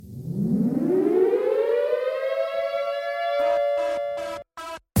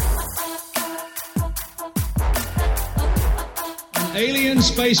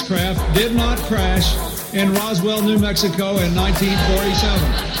American spacecraft did not crash in Roswell, New Mexico in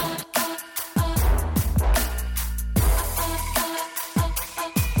 1947.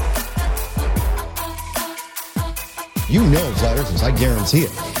 You know flat earthers, I guarantee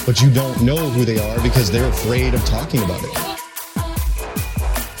it. But you don't know who they are because they're afraid of talking about it.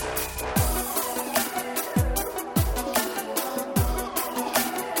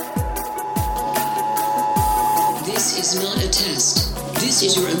 This is not a test. This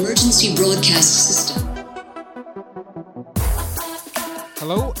is your emergency broadcast system.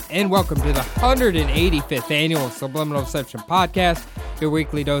 Hello, and welcome to the 185th annual Subliminal Deception Podcast, your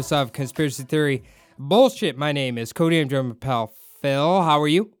weekly dose of conspiracy theory bullshit. My name is Cody. I'm joined with pal Phil. How are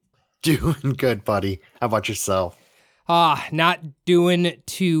you? Doing good, buddy. How about yourself? Not doing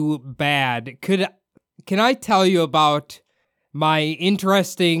too bad. Can I tell you about my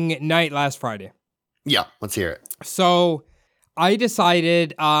interesting night last Friday? Yeah, let's hear it. So, I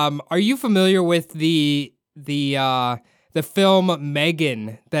decided, are you familiar with the film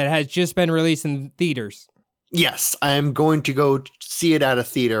Megan that has just been released in theaters? Yes, I'm going to go see it at a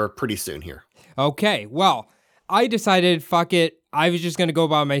theater pretty soon here. Okay, well, I decided, fuck it, I was just going to go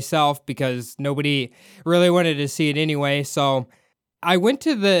by myself because nobody really wanted to see it anyway, so I went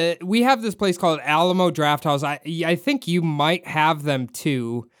to we have this place called Alamo Drafthouse. I think you might have them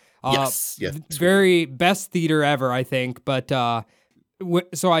too. Yes. Very best theater ever, I think, but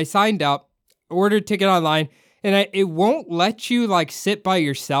so I signed up, ordered a ticket online, and it won't let you, like, sit by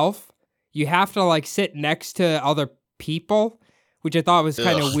yourself. You have to, like, sit next to other people, which I thought was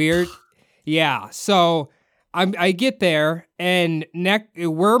kind of weird. Yeah, so I get there, and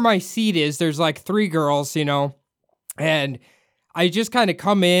where my seat is, there's like three girls, you know, and I just kind of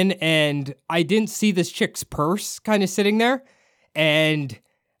come in, and I didn't see this chick's purse kind of sitting there, and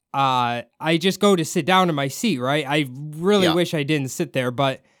I just go to sit down in my seat, right? I really wish I didn't sit there,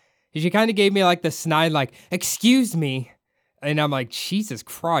 but she kind of gave me like the snide, like, excuse me, and I'm like, Jesus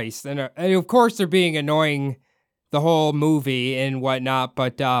Christ, and of course they're being annoying the whole movie and whatnot,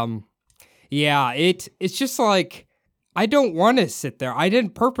 but yeah, it's just like, I don't want to sit there. I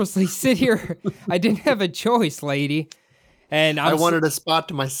didn't purposely sit here. I didn't have a choice, lady. And I wanted a spot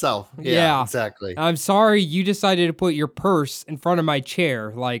to myself. Yeah, exactly. I'm sorry you decided to put your purse in front of my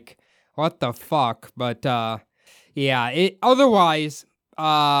chair. Like, what the fuck? But yeah, otherwise,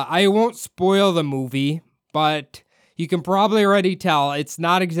 I won't spoil the movie, but you can probably already tell it's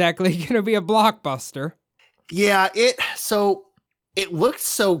not exactly going to be a blockbuster. Yeah, it looked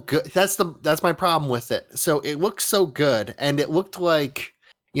so good. That's my problem with it. So it looked so good, and it looked like,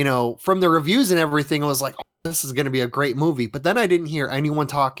 you know, from the reviews and everything, it was like, oh, this is going to be a great movie. But then I didn't hear anyone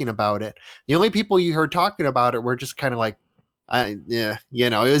talking about it. The only people you heard talking about it were just kind of like, yeah, you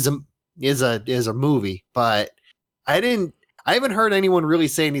know, it is a movie, but I haven't heard anyone really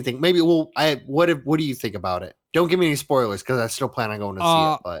say anything. Maybe, well, what do you think about it? Don't give me any spoilers because I still plan on going to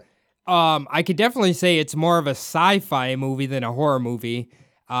see it, but. I could definitely say it's more of a sci-fi movie than a horror movie.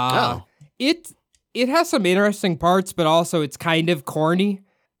 It has some interesting parts, but also it's kind of corny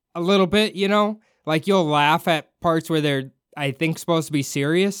a little bit, you know? Like, you'll laugh at parts where they're, I think, supposed to be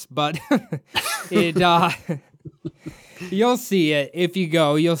serious, but you'll see it. If you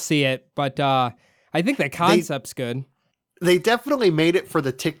go, you'll see it. But I think the concept's good. They definitely made it for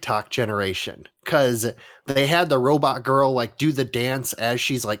the TikTok generation because they had the robot girl like do the dance as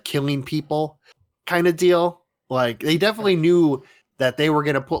she's like killing people kind of deal. Like, they definitely knew that they were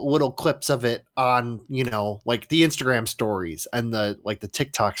going to put little clips of it on, you know, like the Instagram stories and the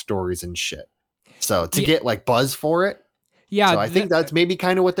TikTok stories and shit. So to get like buzz for it. Yeah. So I think that's maybe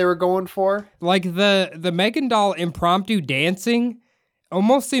kind of what they were going for. Like the Megan doll impromptu dancing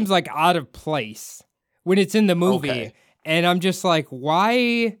almost seems like out of place when it's in the movie. Okay. And I'm just like,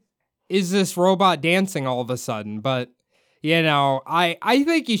 why is this robot dancing all of a sudden? But, you know, I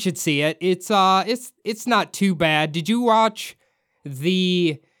think you should see it. It's not too bad. Did you watch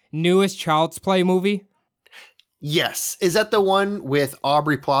the newest Child's Play movie? Yes. Is that the one with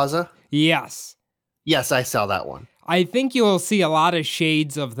Aubrey Plaza? Yes. Yes, I saw that one. I think you'll see a lot of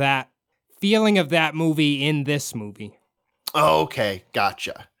shades of that feeling of that movie in this movie. Oh, okay.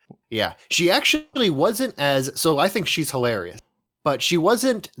 Gotcha. Yeah, she actually wasn't so I think she's hilarious, but she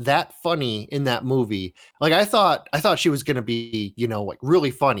wasn't that funny in that movie. Like, I thought she was going to be, you know, like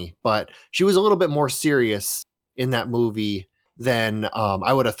really funny, but she was a little bit more serious in that movie than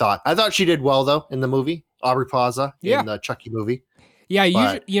I would have thought. I thought she did well though in the movie, Aubrey Plaza in the Chucky movie. Yeah,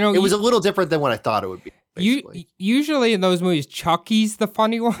 it was a little different than what I thought it would be. Usually in those movies, Chucky's the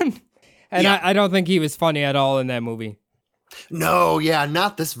funny one, and I don't think he was funny at all in that movie. No, yeah,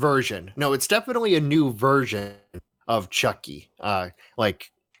 not this version. No, it's definitely a new version of Chucky.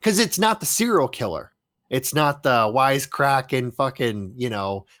 Like, because it's not the serial killer. It's not the wisecracking fucking,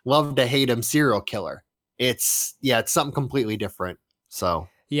 love to hate him serial killer. It's something completely different. So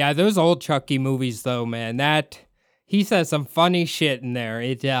Yeah, those old Chucky movies, though, man, he says some funny shit in there.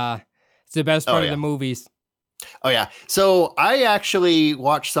 It's the best part of the movies. Oh, yeah. So I actually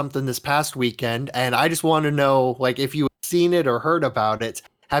watched something this past weekend, and I just want to know, like, if you've seen it or heard about it.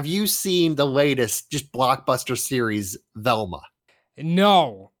 Have you seen the latest just blockbuster series, Velma?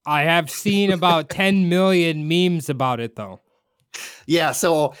 No, I have seen about 10 million memes about it, though. Yeah,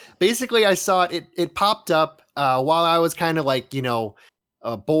 so basically I saw it popped up while I was kind of like,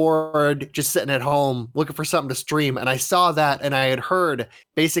 bored, just sitting at home looking for something to stream. And I saw that, and I had heard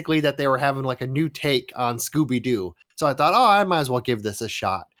basically that they were having like a new take on Scooby-Doo. So I thought, I might as well give this a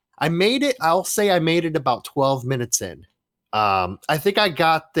shot. I'll say I made it about 12 minutes in. I think I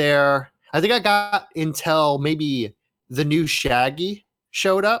got until maybe the new Shaggy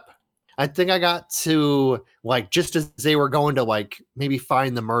showed up. I think I got to like just as they were going to like maybe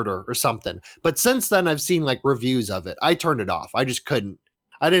find the murder or something. But since then I've seen like reviews of it. I turned it off. I just couldn't.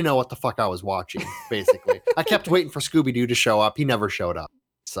 I didn't know what the fuck I was watching, basically. I kept waiting for Scooby-Doo to show up. He never showed up.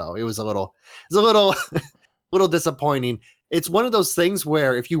 So it was a little little disappointing. It's one of those things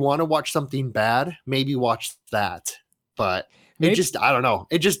where if you want to watch something bad, maybe watch that. But I don't know.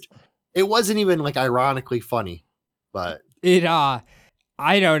 It wasn't even like ironically funny, but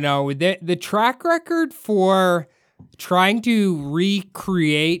I don't know. The track record for trying to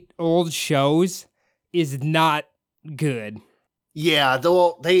recreate old shows is not good. Yeah,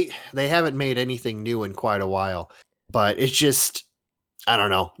 though they haven't made anything new in quite a while, but it's just, I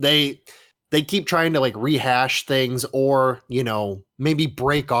don't know. They keep trying to like rehash things or, maybe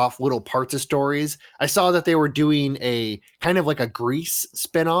break off little parts of stories. I saw that they were doing a kind of like a Grease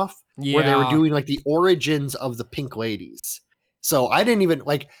spinoff where they were doing like the origins of the Pink Ladies. So I didn't even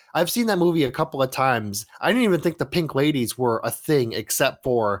I've seen that movie a couple of times. I didn't even think the Pink Ladies were a thing except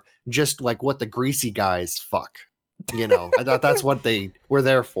for just like what the greasy guys fuck. I thought that's what they were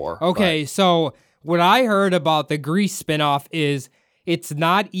there for. Okay, so what I heard about the Grease spinoff is it's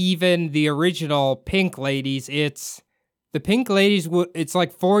not even the original Pink Ladies. It's the Pink Ladies. It's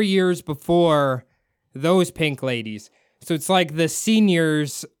like 4 years before those Pink Ladies. So it's like the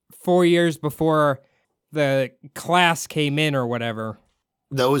seniors 4 years before the class came in or whatever.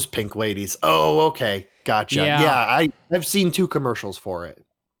 Those Pink Ladies. Oh, okay. Gotcha. Yeah, I've seen 2 commercials for it.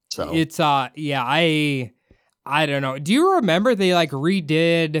 So it's I don't know. Do you remember they like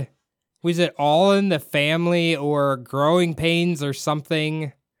redid, was it All in the Family or Growing Pains or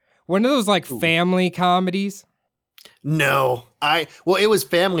something? One of those like family comedies? No. It was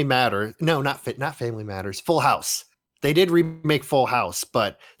Family Matters. No, not Family Matters. Full House. They did remake Full House,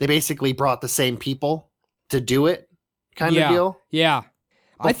 but they basically brought the same people to do it kind of deal. Yeah.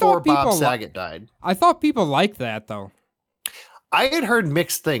 Before Bob Saget died. I thought people liked that though. I had heard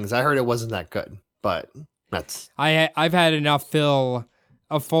mixed things. I heard it wasn't that good, but I've had enough fill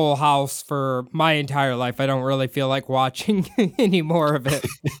a Full House for my entire life. I don't really feel like watching any more of it.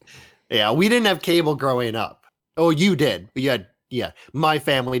 Yeah, we didn't have cable growing up. Oh, you did. But my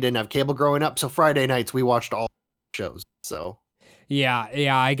family didn't have cable growing up, so Friday nights we watched all shows. So yeah,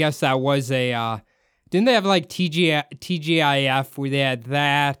 I guess that was a didn't they have like TGIF where they had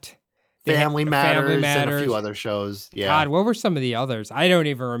that? Family Matters and a few other shows. Yeah. God, what were some of the others? I don't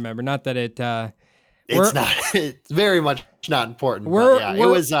even remember. Not that it's very much not important.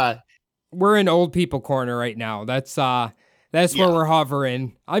 We're in old people corner right now. That's where we're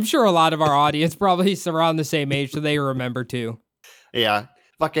hovering. I'm sure a lot of our audience probably is around the same age, so they remember too. Yeah.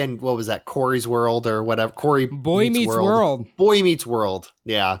 Fucking, what was that? Corey's World or whatever. Boy Meets World. Boy Meets World.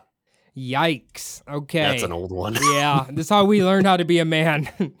 Yeah. Yikes. Okay. That's an old one. Yeah. This is how we learned how to be a man.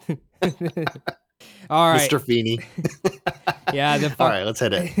 All right. Mr. Feeney. Yeah. All right, let's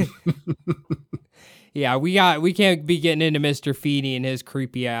hit it. Yeah, we can't be getting into Mr. Feeney and his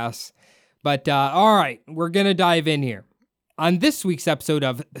creepy ass. But all right, we're going to dive in here. On this week's episode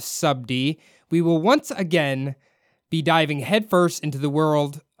of Sub D, we will once again be diving headfirst into the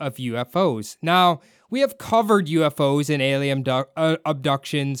world of UFOs. Now, we have covered UFOs and alien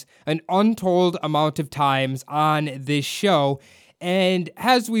abductions an untold amount of times on this show, and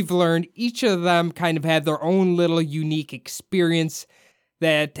as we've learned, each of them kind of had their own little unique experience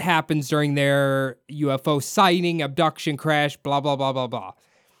that happens during their UFO sighting, abduction, crash, blah, blah, blah, blah, blah.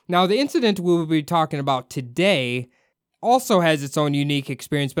 Now, the incident we'll be talking about today also has its own unique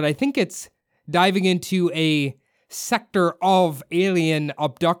experience, but I think it's diving into a sector of alien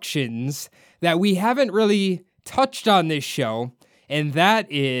abductions that we haven't really touched on this show, and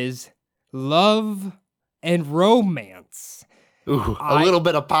that is love and romance. Ooh, a little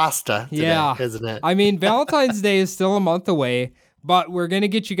bit of pasta today, Yeah. isn't it? I mean, Valentine's Day is still a month away, but we're going to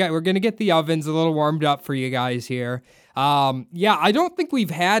get we're going to get the ovens a little warmed up for you guys here. Yeah, I don't think we've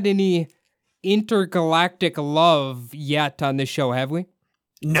had any intergalactic love yet on this show, have we?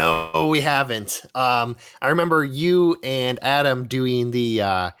 No, we haven't. I remember you and Adam doing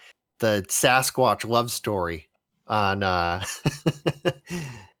the Sasquatch love story on on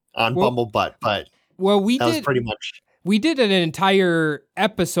Bumblebutt, but well, that was pretty much. We did an entire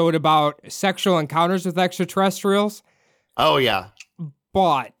episode about sexual encounters with extraterrestrials. Oh yeah,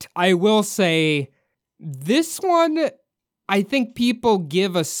 but I will say this one, I think people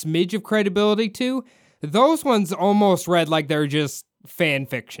give a smidge of credibility to. Those ones almost read like they're just fan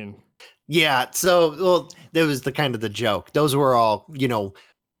fiction. Yeah, so well, that was the kind of the joke. Those were all,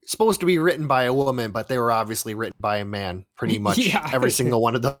 supposed to be written by a woman, but they were obviously written by a man. Pretty much every single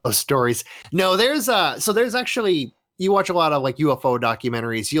one of those stories. No, there's actually, you watch a lot of like UFO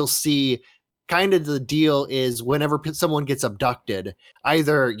documentaries, you'll see kind of the deal is whenever someone gets abducted,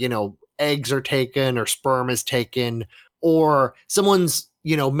 either, eggs are taken or sperm is taken, or someone's,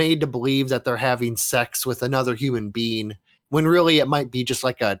 made to believe that they're having sex with another human being, when really it might be just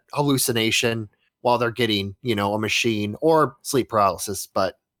like a hallucination while they're getting, a machine, or sleep paralysis,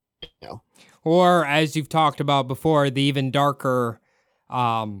 but, Or, as you've talked about before, the even darker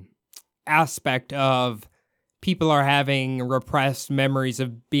aspect of people are having repressed memories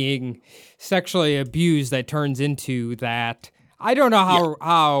of being sexually abused that turns into that. I don't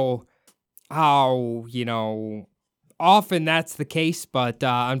know how often that's the case, but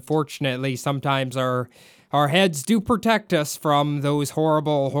unfortunately, sometimes our heads do protect us from those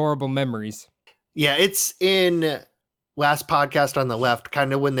horrible memories. Yeah, it's in last podcast on the left,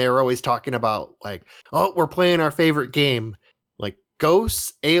 kind of when they were always talking about like, oh, we're playing our favorite game, like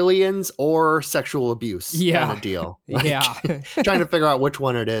ghosts, aliens, or sexual abuse kind of deal. Like, trying to figure out which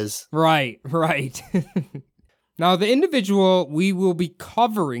one it is. Right. Now, the individual we will be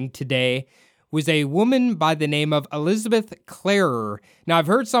covering today was a woman by the name of Elizabeth Klarer. Now, I've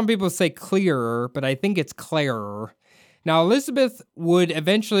heard some people say Clearer, but I think it's Klarer. Now, Elizabeth would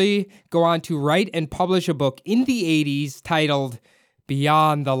eventually go on to write and publish a book in the 80s titled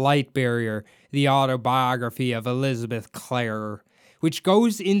Beyond the Light Barrier, the autobiography of Elizabeth Klarer, which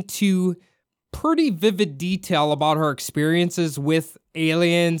goes into pretty vivid detail about her experiences with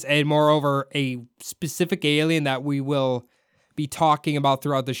aliens, and moreover, a specific alien that we will be talking about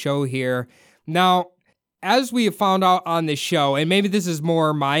throughout the show here. Now, as we have found out on this show, and maybe this is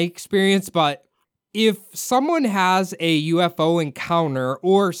more my experience, but if someone has a UFO encounter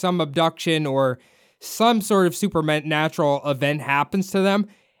or some abduction or some sort of supernatural event happens to them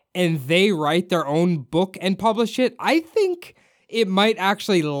and they write their own book and publish it, I think it might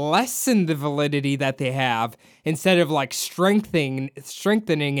actually lessen the validity that they have instead of like strengthening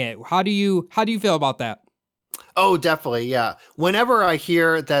it. How do you feel about that? Oh, definitely. Yeah. Whenever I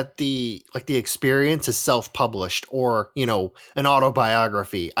hear that the experience is self-published or, an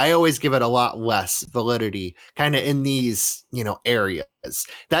autobiography, I always give it a lot less validity kind of in these, areas.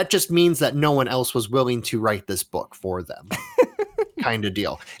 That just means that no one else was willing to write this book for them. Kind of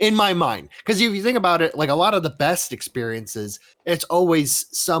deal in my mind. Because if you think about it, like a lot of the best experiences, it's always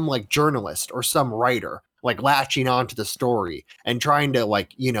some like journalist or some writer like latching onto the story and trying to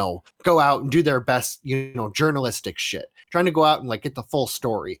like, go out and do their best, journalistic shit, trying to go out and like get the full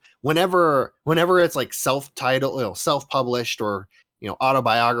story. Whenever it's like self-titled, self-published or,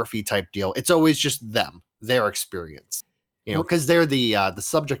 autobiography type deal, it's always just them, their experience, because they're the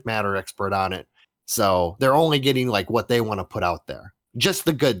subject matter expert on it. So they're only getting like what they want to put out there, just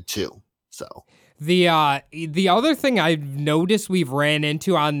the good too. So the other thing I've noticed we've ran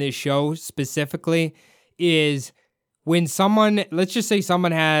into on this show specifically is when someone, let's just say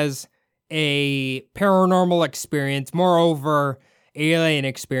someone has a paranormal experience, moreover alien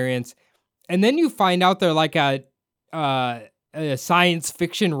experience, and then you find out they're like a science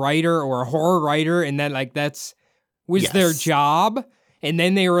fiction writer or a horror writer, and then like was their job. And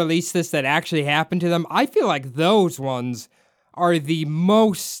then they release this that actually happened to them. I feel like those ones are the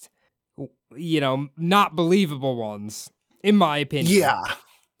most, not believable ones, in my opinion.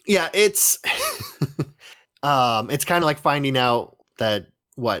 Yeah, it's it's kind of like finding out that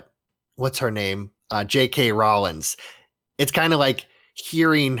what's her name? J.K. Rowling. It's kind of like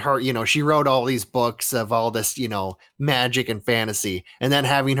hearing her, she wrote all these books of all this, magic and fantasy, and then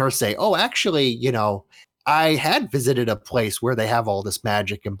having her say, oh, actually, I had visited a place where they have all this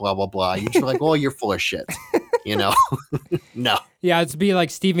magic and blah, blah, blah. You're just like, well, you're full of shit, No. Yeah, it's be like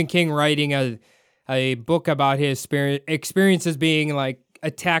Stephen King writing a book about his experiences being like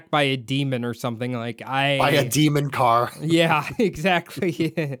attacked by a demon or something. Like By a demon car. Yeah,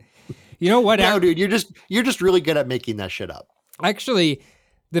 exactly. You know what? No, dude, you're just really good at making that shit up. Actually,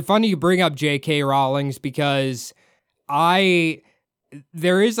 the funny you bring up J.K. Rowling's because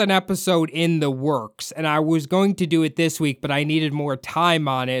there is an episode in the works, and I was going to do it this week, but I needed more time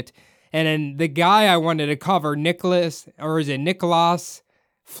on it. And then the guy I wanted to cover, Nicholas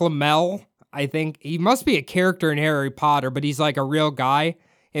Flamel, I think. He must be a character in Harry Potter, but he's like a real guy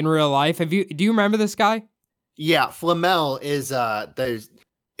in real life. Do you remember this guy? Yeah, Flamel is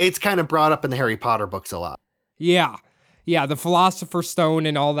it's kind of brought up in the Harry Potter books a lot. Yeah. Yeah, the Philosopher's Stone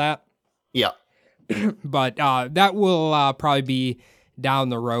and all that. Yeah. But that will probably be down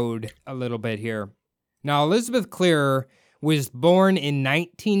the road a little bit here. Now, Elizabeth Clearer was born in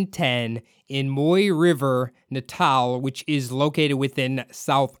 1910 in Moy River, Natal, which is located within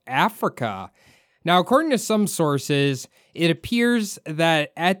South Africa. Now, according to some sources, it appears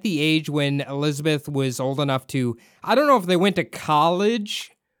that at the age when Elizabeth was old enough to, I don't know if they went to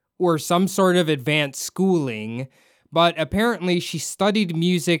college or some sort of advanced schooling, but apparently she studied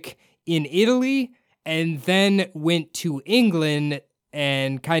music in Italy and then went to England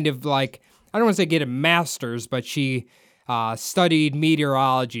and kind of like, I don't want to say get a master's, but she studied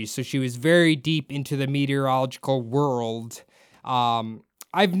meteorology. So she was very deep into the meteorological world.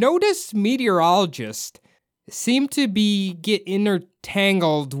 I've noticed meteorologists seem to get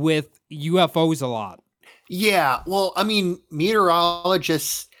intertangled with UFOs a lot. Yeah, well, I mean,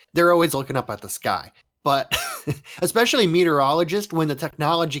 meteorologists, they're always looking up at the sky. But especially meteorologists, when the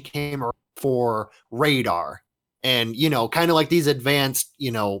technology came around for radar and, kind of like these advanced,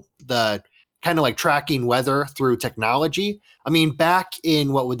 the kind of like tracking weather through technology. I mean, back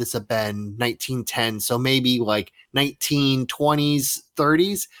in, what would this have been, 1910, so maybe like 1920s,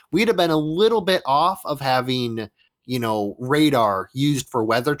 30s, we'd have been a little bit off of having, radar used for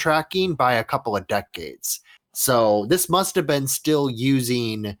weather tracking by a couple of decades. So this must have been still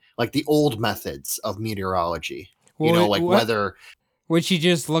using like the old methods of meteorology, weather. Would she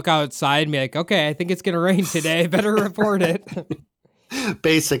just look outside and be like, okay, I think it's going to rain today. Better report it.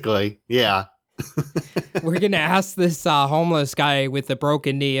 Basically, yeah. We're going to ask this homeless guy with the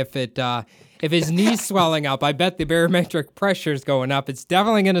broken knee if his knee's swelling up. I bet the barometric pressure is going up. It's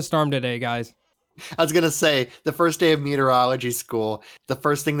definitely going to storm today, guys. I was going to say, the first day of meteorology school, the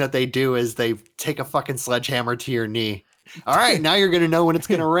first thing that they do is they take a fucking sledgehammer to your knee. All right, now you're going to know when it's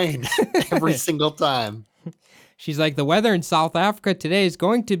going to rain every single time. She's like, the weather in South Africa today is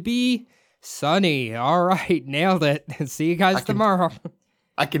going to be sunny. All right, nailed it. See you guys tomorrow.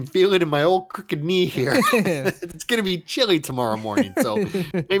 I can feel it in my old crooked knee here. It's going to be chilly tomorrow morning, so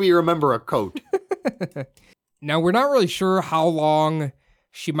maybe you remember a coat. Now, we're not really sure how long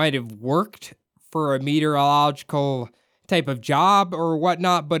she might have worked for a meteorological type of job or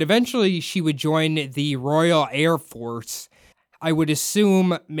whatnot, but eventually she would join the Royal Air Force. I would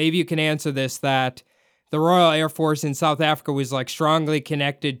assume, maybe you can answer this, that the Royal Air Force in South Africa was like strongly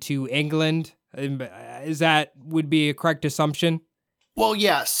connected to England. Would be a correct assumption? Well,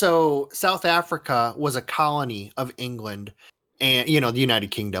 yeah. So South Africa was a colony of England and, the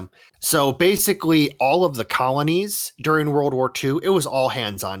United Kingdom. So basically all of the colonies during World War II, it was all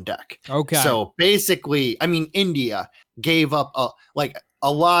hands on deck. Okay. So basically, I mean, India gave up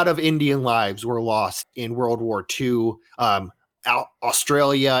a lot of Indian lives were lost in World War II.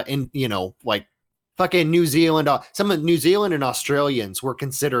 Australia and, fucking New Zealand, some of New Zealand and Australians were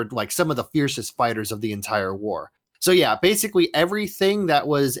considered like some of the fiercest fighters of the entire war. So yeah, basically everything that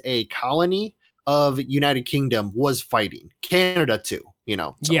was a colony of United Kingdom was fighting. Canada too,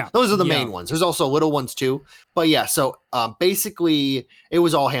 So yeah, those are the main ones. There's also little ones too. But yeah, so basically it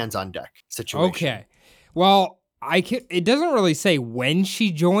was all hands on deck situation. Okay. Well, it doesn't really say when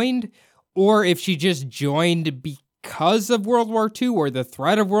she joined or if she just joined because of World War II or the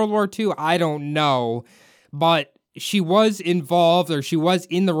threat of World War II. I don't know. But she was involved, or she was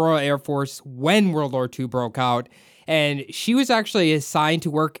in the Royal Air Force when World War II broke out. And she was actually assigned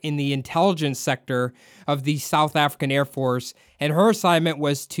to work in the intelligence sector of the South African Air Force. And her assignment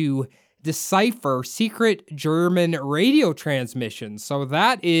was to decipher secret German radio transmissions. So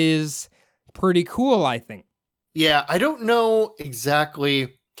that is pretty cool, I think. Yeah, I don't know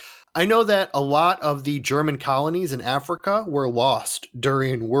exactly. I know that a lot of the German colonies in Africa were lost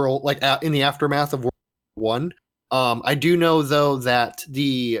during in the aftermath of World War I. I do know though that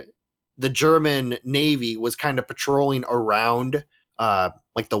the German Navy was kind of patrolling around the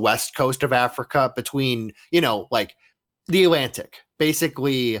west coast of Africa between, the Atlantic.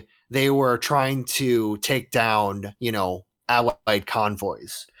 Basically, they were trying to take down, Allied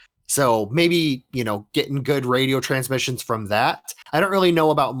convoys. So maybe, getting good radio transmissions from that. I don't really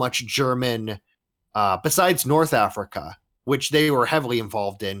know about much German besides North Africa, which they were heavily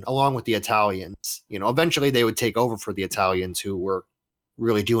involved in, along with the Italians. Eventually they would take over for the Italians, who were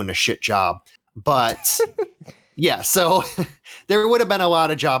really doing a shit job. But yeah, so there would have been a lot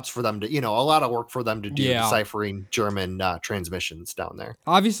of jobs for them to, a lot of work for them to do, deciphering German transmissions down there.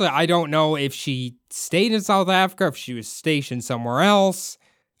 Obviously, I don't know if she stayed in South Africa, if she was stationed somewhere else.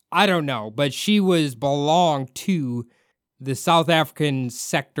 I don't know, but she belonged to the South African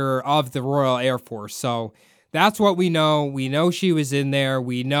sector of the Royal Air Force. So that's what we know. We know she was in there.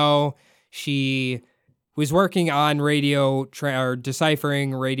 We know she was working on or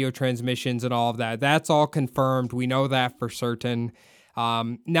deciphering radio transmissions and all of that. That's all confirmed. We know that for certain.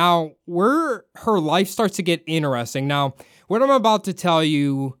 Now, where her life starts to get interesting. Now, what I'm about to tell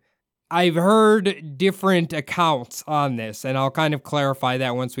you, I've heard different accounts on this, and I'll kind of clarify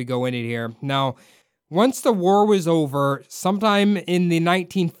that once we go in it here. Now, once the war was over, sometime in the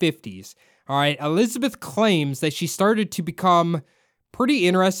 1950s, all right, Elizabeth claims that she started to become pretty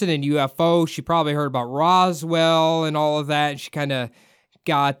interested in UFO. She probably heard about Roswell and all of that. She kind of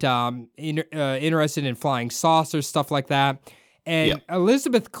got interested in flying saucers, stuff like that. And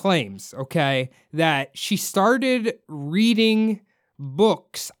Elizabeth claims, that she started reading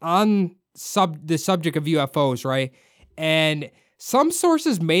books on the subject of UFOs, right? And some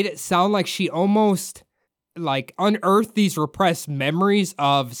sources made it sound like she almost unearthed these repressed memories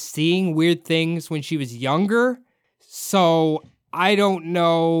of seeing weird things when she was younger. So I don't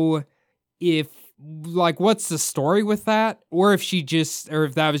know if what's the story with that, or if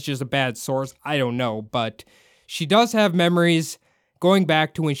that was just a bad source. I don't know, but she does have memories going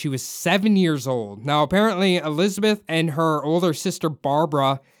back to when she was 7 years old. Now, apparently, Elizabeth and her older sister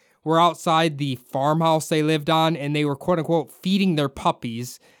Barbara were outside the farmhouse they lived on, and they were, quote unquote, feeding their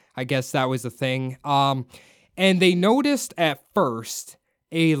puppies. I guess that was a thing. And they noticed at first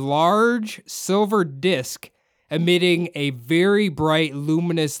a large silver disc emitting a very bright,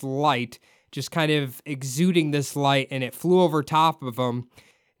 luminous light, just kind of exuding this light, and it flew over top of them.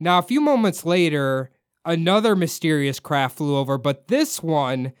 Now, a few moments later, another mysterious craft flew over, but this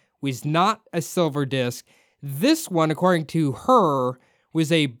one was not a silver disc. This one, according to her,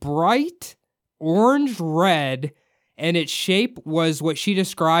 was a bright orange-red, and its shape was what she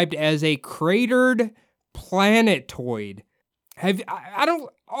described as a cratered planetoid.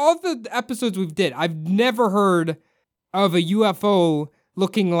 All the episodes we've did, I've never heard of a UFO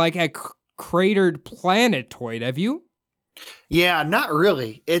looking like a cratered planetoid. Have you? Yeah, not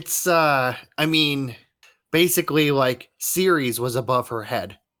really. It's, basically Ceres was above her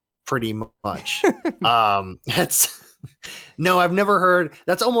head, pretty much. No, I've never heard.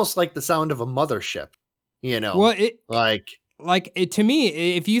 That's almost like the sound of a mothership, Well, to me,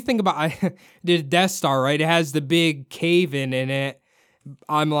 if you think about the Death Star, right? It has the big cave in it.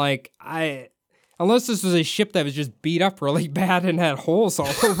 I'm unless this was a ship that was just beat up really bad and had holes all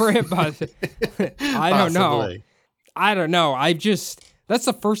over it, but I don't know. I don't know. That's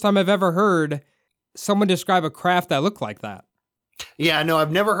the first time I've ever heard someone describe a craft that looked like that. Yeah, no,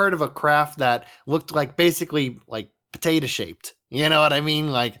 I've never heard of a craft that looked basically potato shaped. You know what I mean?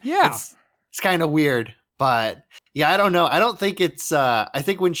 It's kind of weird, but yeah, I don't know. I don't think it's, I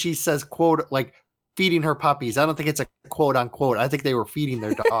think when she says quote, feeding her puppies, I don't think it's a quote unquote. I think they were feeding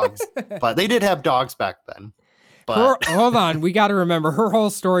their dogs, but they did have dogs back then. But hold on. We got to remember her whole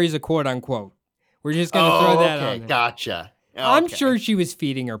story is a quote unquote. We're just going to throw that on there. Gotcha. Okay. I'm sure she was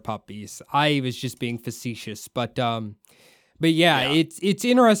feeding her puppies. I was just being facetious, but yeah, it's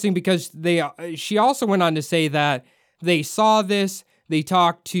interesting because she also went on to say that they saw this. They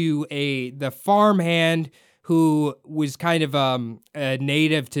talked to the farmhand who was kind of a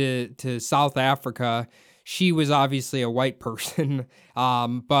native to South Africa. She was obviously a white person,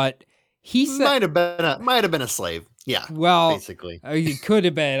 but he said might have been a slave. Yeah, well, basically, he could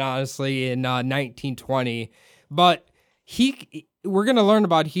have been honestly in 1920, but we're gonna learn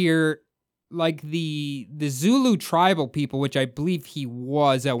about here the Zulu tribal people, which I believe he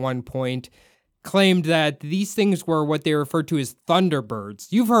was at one point, claimed that these things were what they referred to as thunderbirds.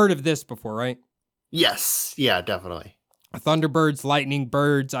 You've heard of this before, right? Yes. Yeah, definitely. Thunderbirds, lightning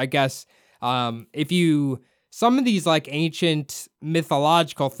birds, I guess. Some of these ancient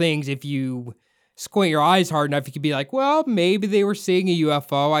mythological things, if you squint your eyes hard enough, you could be like, well, maybe they were seeing a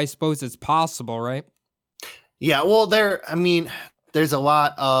UFO. I suppose it's possible, right? Yeah, well, there's a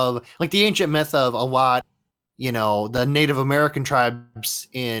lot of, the ancient myth of a lot, the Native American tribes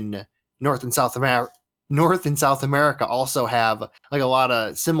in North and South North and South America also have like a lot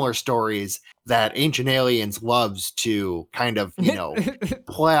of similar stories that Ancient Aliens loves to kind of,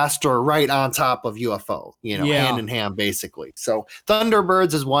 plaster right on top of UFO, hand in hand, basically. So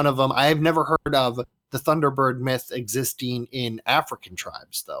Thunderbirds is one of them. I've never heard of the Thunderbird myth existing in African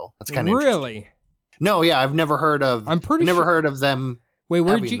tribes, though. That's kind of really. No, yeah, I've never heard of. Heard of them. Wait,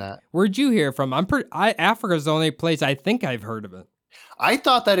 where'd you hear from? Africa's the only place I think I've heard of it. I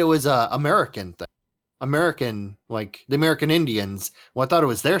thought that it was a American thing. American, like the American Indians. Well, I thought it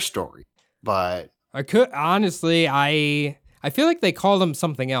was their story, but I feel like they called them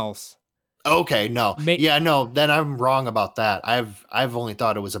something else. Okay, no. Then I'm wrong about that. I've only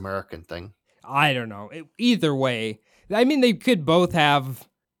thought it was American thing. I don't know. Either way, I mean, they could both have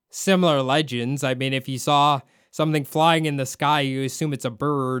similar legends. I mean, if you saw something flying in the sky, you assume it's a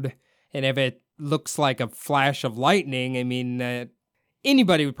bird, and if it looks like a flash of lightning, I mean,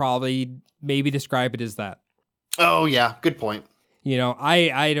 anybody would probably maybe describe it as that. Oh, yeah. Good point.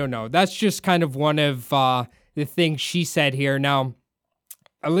 I don't know. That's just kind of one of the things she said here. Now,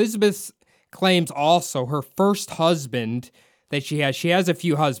 Elizabeth claims also her first husband that she has a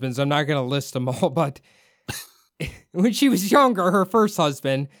few husbands. I'm not going to list them all, but when she was younger, her first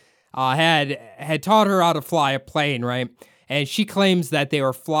husband had taught her how to fly a plane, right? And she claims that they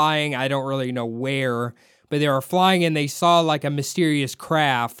were flying, I don't really know where, but they were flying and they saw like a mysterious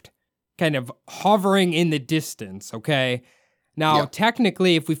craft kind of hovering in the distance, okay? Now,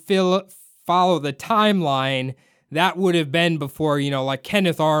 technically, if we follow the timeline, that would have been before, like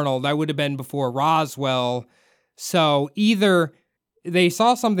Kenneth Arnold, that would have been before Roswell. So either they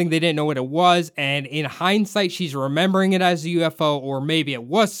saw something they didn't know what it was, and in hindsight, she's remembering it as a UFO, or maybe it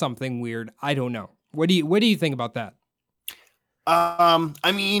was something weird. I don't know. What do you think about that?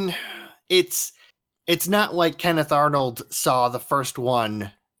 I mean, it's not like Kenneth Arnold saw the first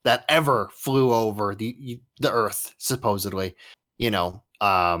one that ever flew over the Earth, supposedly, Well,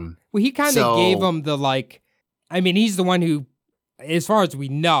 he kind of gave him he's the one who, as far as we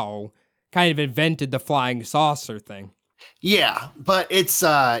know, kind of invented the flying saucer thing. Yeah, but it's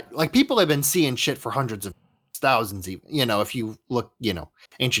like people have been seeing shit for hundreds of thousands, even, if you look,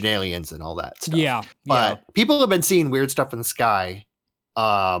 Ancient Aliens and all that stuff. Yeah. But people have been seeing weird stuff in the sky.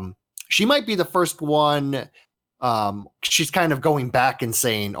 She might be the first one. She's kind of going back and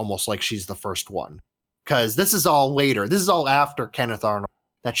saying almost like she's the first one, because this is all later. This is all after Kenneth Arnold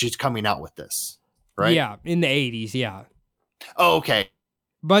that she's coming out with this, right? Yeah, in the 80s, yeah. Oh, okay.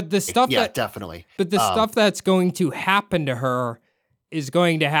 But the stuff definitely. But the stuff that's going to happen to her is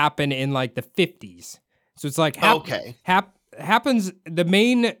going to happen in like the 50s. So it's like happens. The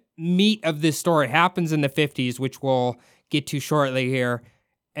main meat of this story happens in the 50s, which we'll get to shortly here.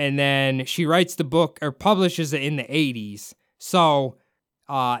 And then she writes the book or publishes it in the 80s. So,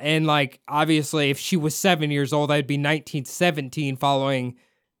 and like, obviously, if she was 7 years old, that'd be 1917 following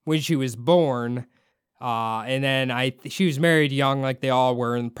when she was born. And then she was married young, like they all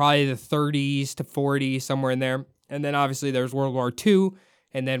were, in probably the 30s to 40s, somewhere in there. And then obviously there's World War II,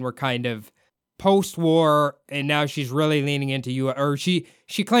 and then we're kind of post-war, and now she's really leaning into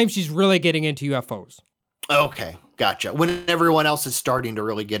she claims she's really getting into UFOs. Okay, gotcha. When everyone else is starting to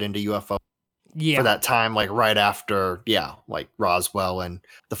really get into UFO for that time, like right after, like Roswell and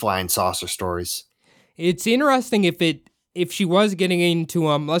the flying saucer stories. It's interesting if she was getting into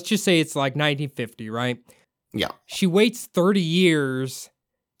them, let's just say it's like 1950, right? Yeah. She waits 30 years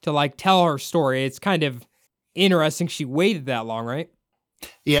to like tell her story. It's kind of interesting she waited that long, right?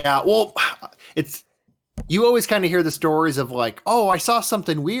 Yeah, well, you always kind of hear the stories of like, oh, I saw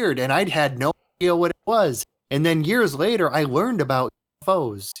something weird and I had no idea what it was. And then years later, I learned about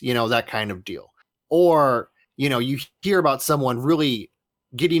UFOs, that kind of deal. Or, you hear about someone really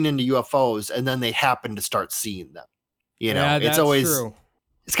getting into UFOs and then they happen to start seeing them. It's always true.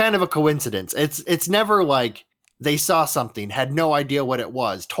 It's kind of a coincidence. It's never like they saw something, had no idea what it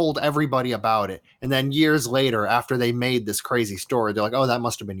was, told everybody about it, and then years later, after they made this crazy story, they're like, "Oh, that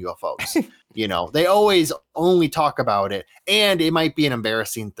must have been UFOs." They always only talk about it, and it might be an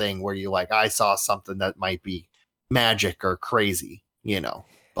embarrassing thing where you're like, "I saw something that might be magic or crazy,"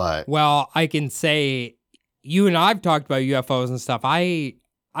 But I can say you and I've talked about UFOs and stuff. I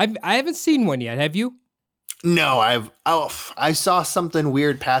haven't seen one yet. Have you? No, I saw something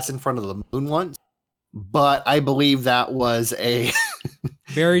weird pass in front of the moon once, but I believe that was a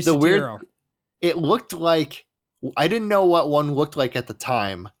very weird. It looked like, I didn't know what one looked like at the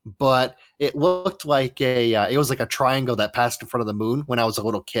time, but it looked like it was like a triangle that passed in front of the moon when I was a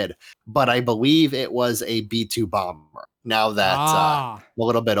little kid. But I believe it was a B-2 bomber. Now that I'm a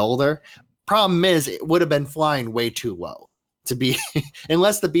little bit older, problem is it would have been flying way too low. to be,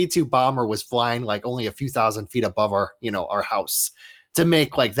 unless the B-2 bomber was flying like only a few thousand feet above our, our house, to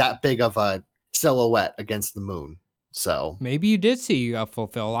make like that big of a silhouette against the moon. So maybe you did see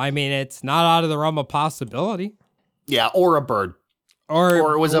UFO, Phil. I mean, it's not out of the realm of possibility. Yeah, or a bird.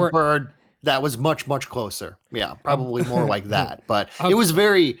 Or it was a bird that was much, much closer. Yeah, probably more like that. But it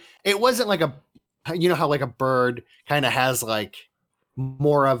wasn't like how like a bird kind of has like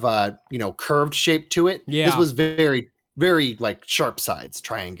more of a, curved shape to it. Yeah. This was very, very like sharp sides,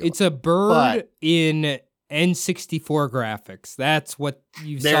 triangular. It's a bird in N64 graphics. That's what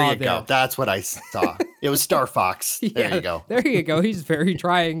you saw there. There you go. That's what I saw. It was Star Fox. There you go. There you go. He's very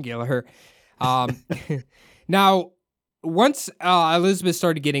triangular. Now, once Elizabeth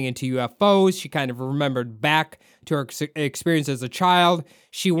started getting into UFOs, she kind of remembered back to her experience as a child.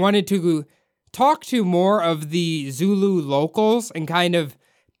 She wanted to talk to more of the Zulu locals and kind of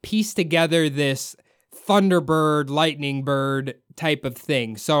piece together this Thunderbird, Lightning Bird type of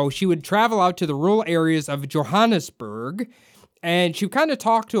thing. So she would travel out to the rural areas of Johannesburg, and she would kind of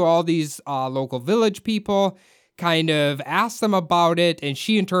talk to all these local village people, kind of ask them about it, and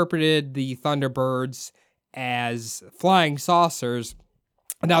she interpreted the Thunderbirds as flying saucers.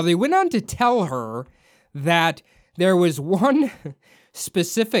 Now, they went on to tell her that there was one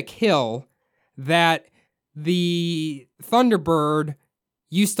specific hill that the Thunderbird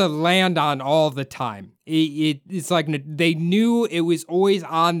used to land on all the time. It's like they knew it was always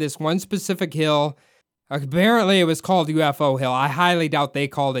on this one specific hill. Apparently, it was called UFO Hill. I highly doubt they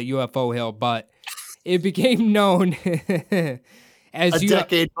called it UFO Hill, but it became known as a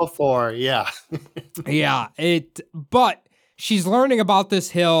decade before. Yeah. Yeah. But she's learning about this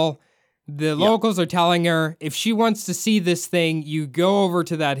hill. The locals are telling her if she wants to see this thing, you go over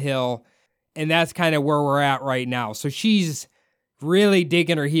to that hill. And that's kind of where we're at right now. So she's really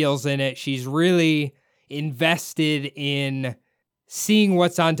digging her heels in it. She's really invested in seeing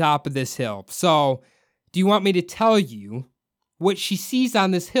what's on top of this hill. So do you want me to tell you what she sees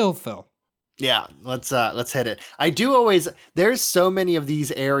on this hill, Phil? Yeah, let's hit it. There's so many of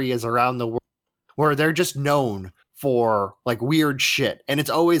these areas around the world where they're just known for like weird shit. And it's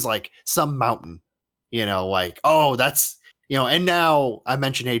always like some mountain, like, oh, that's, and now I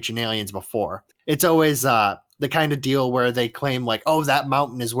mentioned Ancient Aliens before. It's always the kind of deal where they claim like, oh, that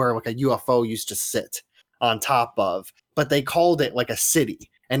mountain is where like a UFO used to sit on top of, but they called it like a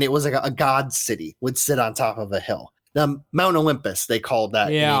city, and it was like a god city would sit on top of a hill. The Mount Olympus, they called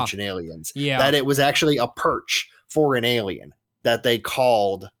that in Ancient Aliens. Yeah. That it was actually a perch for an alien that they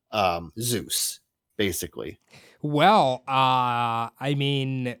called Zeus, basically. Well, I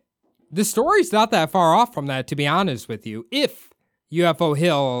mean, the story's not that far off from that, to be honest with you. If UFO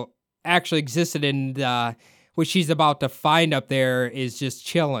Hill actually existed and what she's about to find up there is just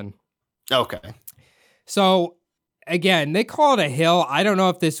chilling. Okay. So, again, they call it a hill. I don't know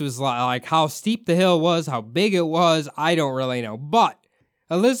if this was like how steep the hill was, how big it was. I don't really know. But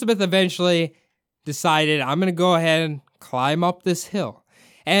Elizabeth eventually decided, I'm going to go ahead and climb up this hill.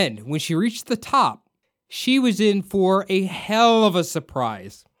 And when she reached the top, she was in for a hell of a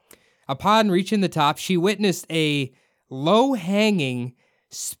surprise. Upon reaching the top, she witnessed a low-hanging,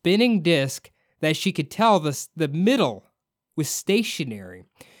 spinning disc that she could tell the middle was stationary.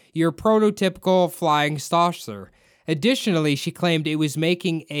 Your prototypical flying saucer. Additionally, she claimed it was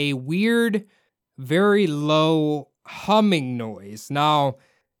making a weird, very low humming noise. Now,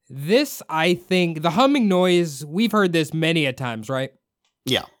 this, I think, the humming noise, we've heard this many a times, right?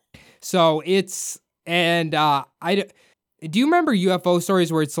 Yeah. So it's, and do you remember UFO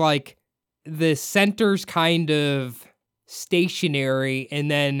stories where it's like the center's kind of stationary and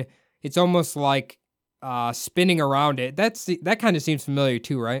then it's almost like spinning around it? That kind of seems familiar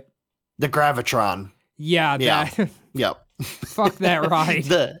too, right? The Gravitron. Yeah. That, yep. Fuck that ride.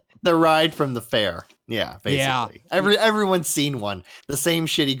 the ride from the fair. Yeah, basically. Yeah. Everyone's seen one. The same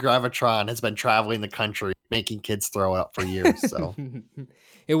shitty Gravitron has been traveling the country, making kids throw up for years. So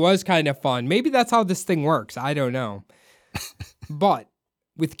it was kind of fun. Maybe that's how this thing works. I don't know. But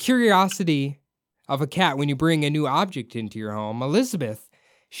with curiosity of a cat when you bring a new object into your home, Elizabeth,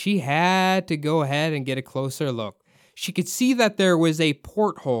 she had to go ahead and get a closer look. She could see that there was a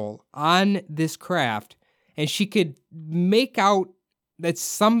porthole on this craft, and she could make out that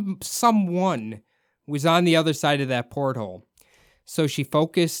someone was on the other side of that porthole. So she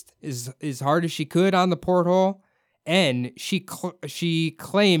focused as hard as she could on the porthole, and she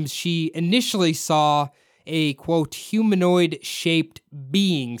claims she initially saw a, quote, humanoid-shaped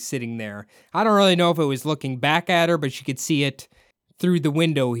being sitting there. I don't really know if it was looking back at her, but she could see it through the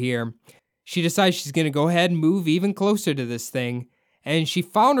window here. She decides she's going to go ahead and move even closer to this thing, and she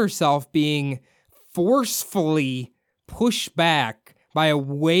found herself being forcefully pushed back by a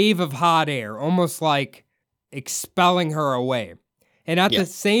wave of hot air, almost like expelling her away. And at the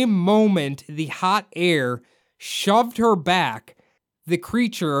same moment, the hot air shoved her back. The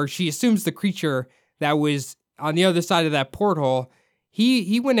creature, or she assumes the creature that was on the other side of that porthole,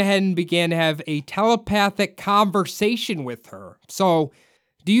 he went ahead and began to have a telepathic conversation with her. So,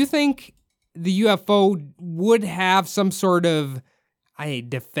 do you think the UFO would have some sort of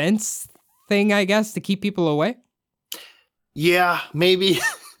defense thing, I guess, to keep people away? Yeah, maybe.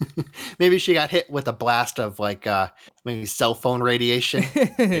 Maybe she got hit with a blast of like maybe cell phone radiation.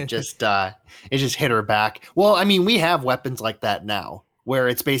 It just hit her back. Well, I mean, we have weapons like that now, where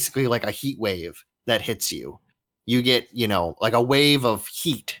it's basically like a heat wave that hits you. You get, like a wave of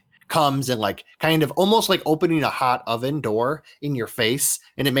heat comes and like kind of almost like opening a hot oven door in your face,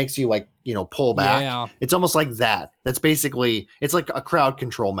 and it makes you like, pull back. Yeah. It's almost like that. That's basically, it's like a crowd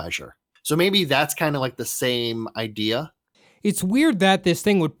control measure. So maybe that's kind of like the same idea. It's weird that this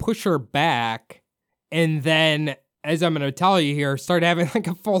thing would push her back and then, as I'm going to tell you here, start having like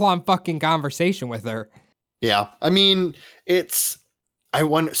a full-on fucking conversation with her. Yeah. I mean,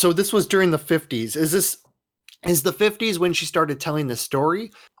 so this was during the 50s. Is the 50s when she started telling this story,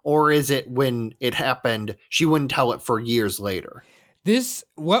 or is it when it happened, she wouldn't tell it for years later?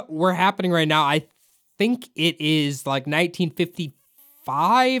 What we're happening right now, I think it is like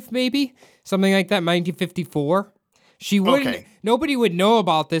 1955, maybe? Something like that, 1954. Nobody would know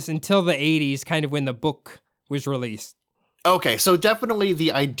about this until the 80s, kind of when the book was released. Okay, so definitely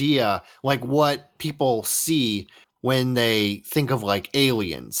the idea, like what people see when they think of like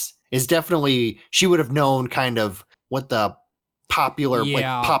aliens, is definitely, she would have known kind of what the popular like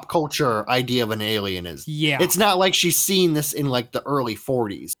pop culture idea of an alien is. Yeah. It's not like she's seen this in like the early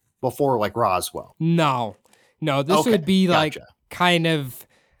 40s before like Roswell. No, this would be like kind of,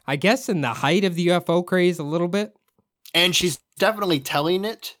 I guess, in the height of the UFO craze a little bit. And she's definitely telling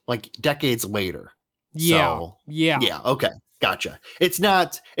it like decades later. Yeah. So, yeah. Okay. Gotcha. It's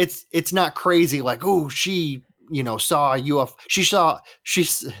not crazy. Like, oh, she, saw a UFO.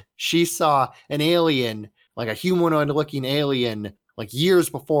 She saw an alien, like a humanoid looking alien, like years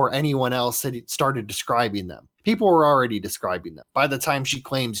before anyone else had started describing them. People were already describing them by the time she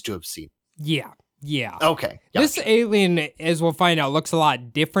claims to have seen. Yeah. Okay. Gotcha. This alien, as we'll find out, looks a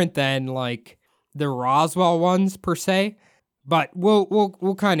lot different than like the Roswell ones per se, but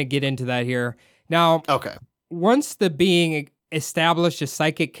we'll kind of get into that here. Now, okay. Once the being established a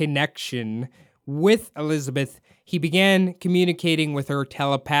psychic connection with Elizabeth, he began communicating with her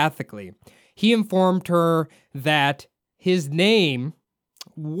telepathically. He informed her that his name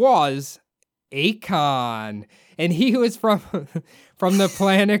was Akon, and he was from the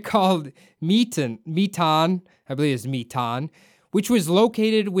planet called Meton, I believe it's Meton, which was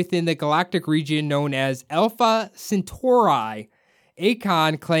located within the galactic region known as Alpha Centauri.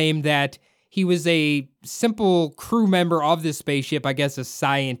 Akon claimed that he was a simple crew member of this spaceship, I guess a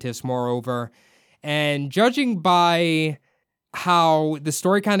scientist, moreover. And judging by how the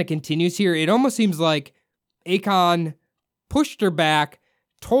story kind of continues here, it almost seems like Akon pushed her back,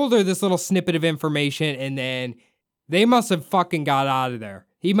 told her this little snippet of information, and then they must have fucking got out of there.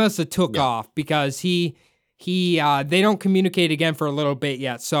 He must have took off because they don't communicate again for a little bit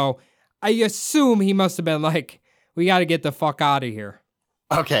yet. So I assume he must have been like, we got to get the fuck out of here.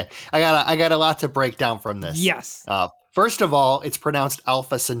 Okay. I got a lot to break down from this. Yes. First of all, it's pronounced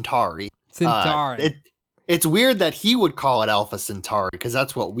Alpha Centauri. Centauri. It's weird that he would call it Alpha Centauri because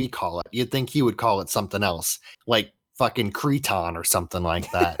that's what we call it. You'd think he would call it something else, like fucking Creton or something like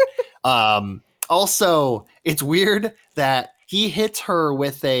that. Also, it's weird that he hits her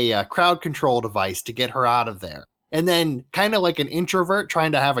with a crowd control device to get her out of there. And then, kind of like an introvert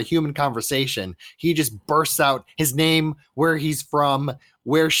trying to have a human conversation, he just bursts out his name, where he's from,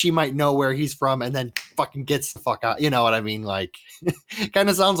 where she might know where he's from, and then fucking gets the fuck out. You know what I mean? Like, kind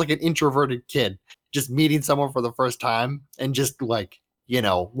of sounds like an introverted kid just meeting someone for the first time and just like,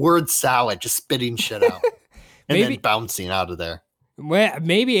 word salad, just spitting shit out and then bouncing out of there. Well,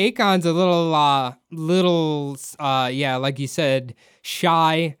 maybe Akon's a little, like you said,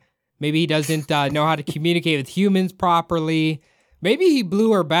 shy. Maybe he doesn't know how to communicate with humans properly. Maybe he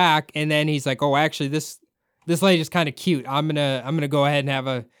blew her back, and then he's like, "Oh, actually, this lady's kind of cute. I'm gonna go ahead and have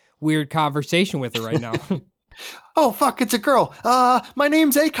a weird conversation with her right now." Oh fuck, it's a girl. My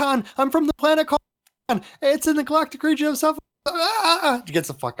name's Akon. I'm from the planet called Akon. It's in the galactic region of South. Gets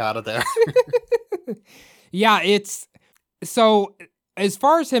the fuck out of there. Yeah, it's so. As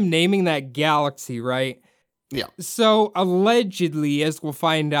far as him naming that galaxy, right? Yeah. So allegedly, as we'll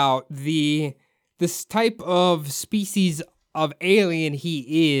find out, this type of species of alien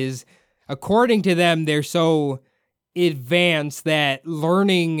he is, according to them, they're so advanced that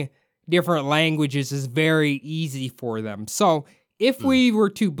learning different languages is very easy for them. So if we were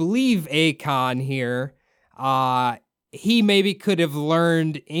to believe Akon here, he maybe could have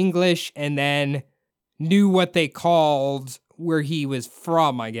learned English and then knew what they called where he was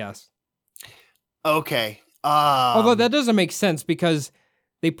from, I guess. Okay. Although that doesn't make sense because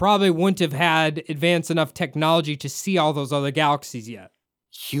they probably wouldn't have had advanced enough technology to see all those other galaxies yet.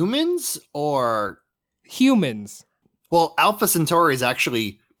 Humans or... Humans. Well, Alpha Centauri is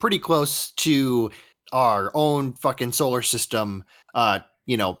actually pretty close to our own fucking solar system. I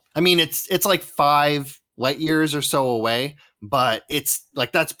mean, it's like 5 light years or so away, but it's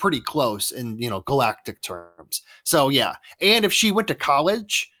like, that's pretty close in, galactic terms. So yeah. And if she went to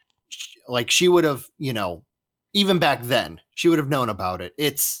college, like she would have, even back then, she would have known about it.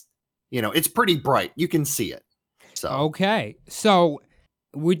 It's pretty bright. You can see it. So okay. So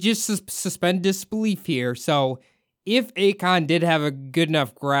we just suspend disbelief here. So if Akon did have a good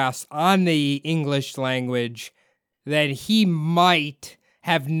enough grasp on the English language, then he might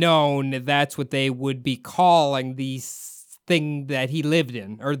have known that that's what they would be calling the thing that he lived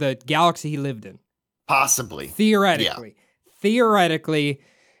in, or the galaxy he lived in. Possibly. Theoretically. Yeah. Theoretically,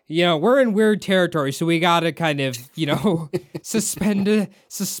 we're in weird territory, so we got to kind of, suspend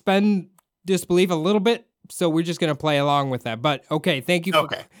disbelief a little bit. So we're just going to play along with that. But okay, thank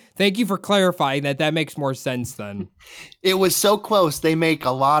you for clarifying that. That makes more sense then. It was so close. They make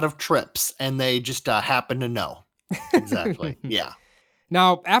a lot of trips and they just happen to know. Exactly. Yeah.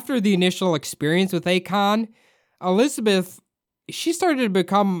 Now, after the initial experience with Akon, Elizabeth, she started to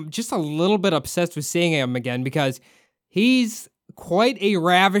become just a little bit obsessed with seeing him again because he's quite a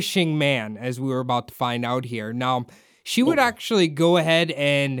ravishing man, as we were about to find out here. Now, she would actually go ahead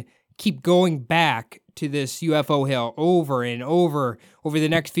and keep going back to this UFO hill over and over the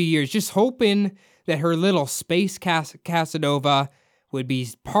next few years, just hoping that her little space Casanova would be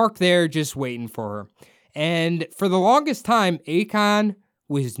parked there just waiting for her. And for the longest time, Akon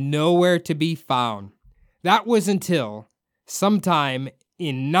was nowhere to be found. That was until sometime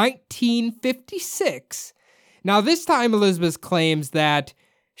in 1956. Now, this time, Elizabeth claims that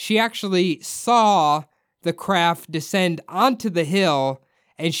she actually saw the craft descend onto the hill,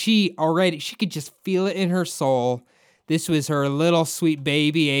 and she could just feel it in her soul. This was her little sweet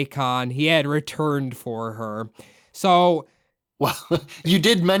baby, Akon. He had returned for her. So... Well, you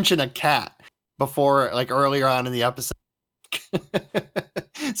did mention a cat before, like earlier on in the episode.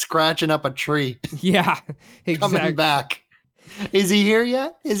 Scratching up a tree. Yeah, exactly. Coming back. Is he here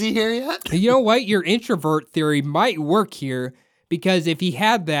yet? You know what? Your introvert theory might work here, because if he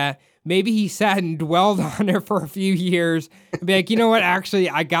had that, maybe he sat and dwelled on her for a few years and be like, you know what? Actually,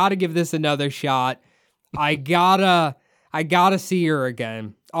 I gotta give this another shot. I gotta see her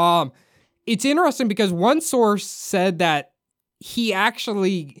again. It's interesting because one source said that he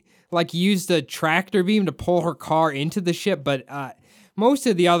actually used a tractor beam to pull her car into the ship, but most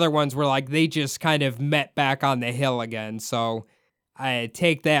of the other ones were like they just kind of met back on the hill again. So I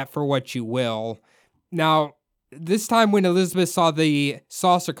take that for what you will. Now, this time when Elizabeth saw the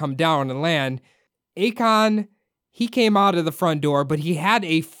saucer come down and land, Akon, he came out of the front door, but he had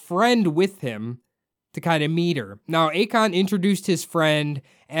a friend with him to kind of meet her. Now, Akon introduced his friend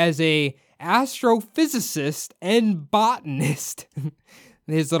as a astrophysicist and botanist,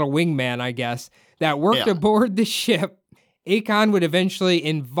 his little wingman, I guess, that worked aboard the ship. Akon would eventually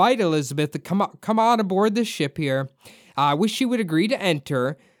invite Elizabeth to come on aboard the ship here, which she would agree to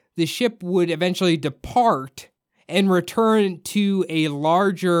enter. The ship would eventually depart and return to a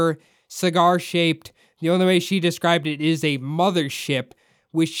larger cigar-shaped, the only way she described it is a mothership,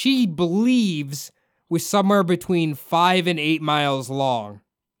 which she believes was somewhere between 5 and 8 miles long.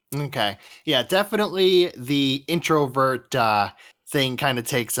 Okay. Yeah, definitely the introvert thing kind of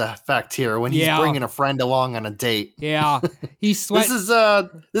takes effect here when he's bringing a friend along on a date. Yeah. He's This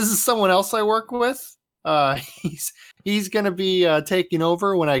is someone else I work with. He's going to be taking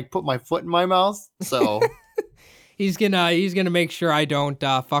over when I put my foot in my mouth. So he's going to make sure I don't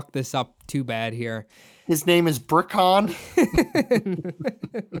fuck this up too bad here. His name is Brickon.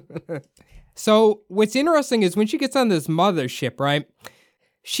 So what's interesting is when she gets on this mothership, right?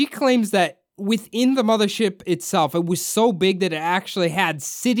 She claims that within the mothership itself, it was so big that it actually had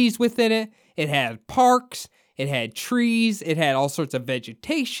cities within it. It had parks, it had trees, it had all sorts of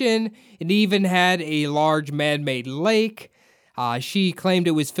vegetation. It even had a large man-made lake. She claimed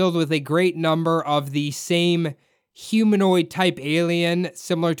it was filled with a great number of the same humanoid-type alien,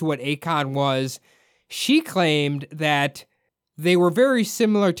 similar to what Akon was. She claimed that they were very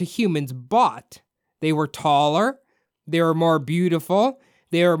similar to humans, but they were taller, they were more beautiful,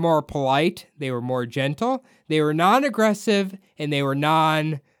 They were more polite, they were more gentle, they were non-aggressive, and they were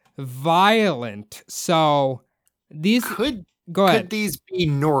non-violent. So these go ahead. Could these be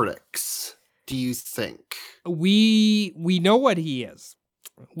Nordics, do you think? We know what he is.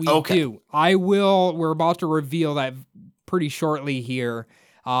 We do. We're about to reveal that pretty shortly here.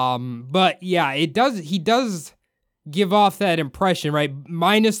 But yeah, he does give off that impression, right?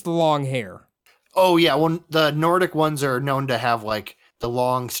 Minus the long hair. Oh yeah, the Nordic ones are known to have like the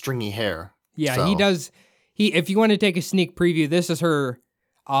long stringy hair. Yeah, so. he does. If you want to take a sneak preview, this is her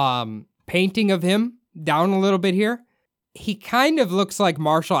painting of him down a little bit here. He kind of looks like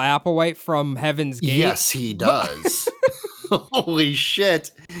Marshall Applewhite from Heaven's Gate. Yes, he does. Holy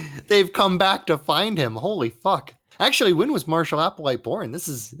shit. They've come back to find him. Holy fuck. Actually, when was Marshall Applewhite born?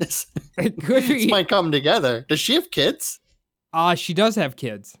 This might come together. Does she have kids? She does have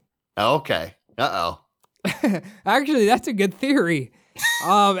kids. Okay. Uh-oh. Actually, that's a good theory.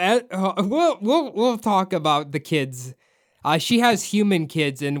 We'll talk about the kids. She has human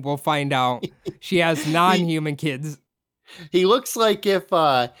kids, and we'll find out she has non-human kids. He looks like if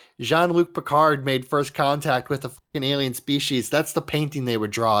Jean-Luc Picard made first contact with a fucking alien species. That's the painting they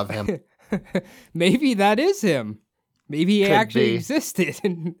would draw of him. Maybe that is him. Maybe he actually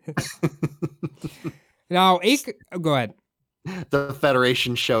existed. Now, go ahead. The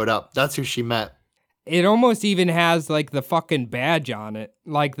Federation showed up. That's who she met. It almost even has like the fucking badge on it.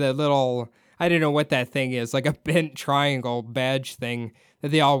 Like the little, I don't know what that thing is, like a bent triangle badge thing that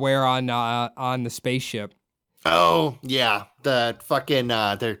they all wear on the spaceship. Oh, yeah. The fucking,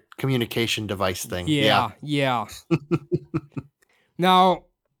 their communication device thing. Yeah. Now,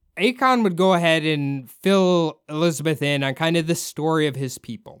 Akon would go ahead and fill Elizabeth in on kind of the story of his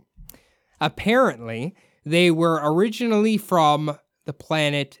people. Apparently, they were originally from the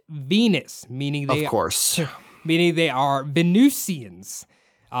planet Venus, meaning they are Venusians.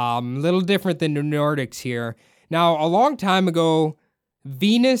 Little different than the Nordics here. Now, a long time ago,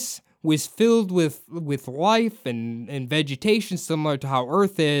 Venus was filled with life and vegetation similar to how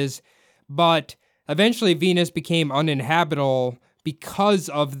Earth is, but eventually Venus became uninhabitable because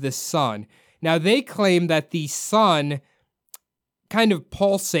of the sun. Now, they claim that the sun kind of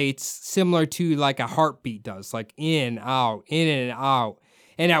pulsates similar to like a heartbeat does, like in and out.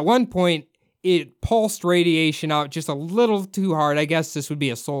 And at one point, it pulsed radiation out just a little too hard. I guess this would be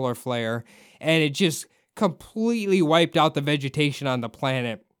a solar flare. And it just completely wiped out the vegetation on the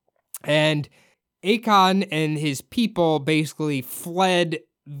planet. And Akon and his people basically fled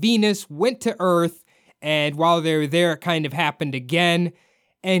Venus, went to Earth, and while they were there, it kind of happened again.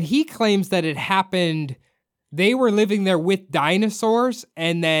 And he claims that it happened, they were living there with dinosaurs,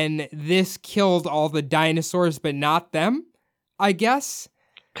 and then this killed all the dinosaurs, but not them, I guess.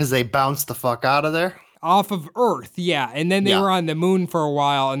 Because they bounced the fuck out of there? Off of Earth, yeah. And then they were on the moon for a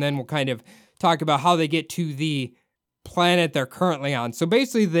while, and then we'll kind of talk about how they get to the planet they're currently on. So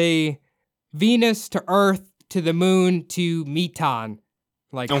basically, Venus to Earth to the moon to Meton,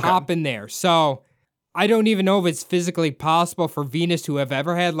 hop in there. So I don't even know if it's physically possible for Venus to have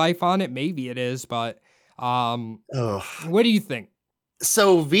ever had life on it. Maybe it is, but what do you think?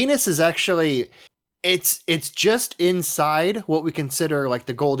 So Venus is actually, it's just inside what we consider like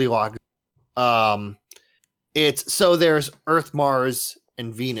the Goldilocks. So there's Earth, Mars,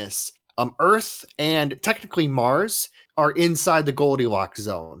 and Venus. Earth and technically Mars are inside the Goldilocks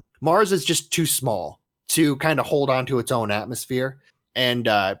zone. Mars is just too small to kind of hold on to its own atmosphere. And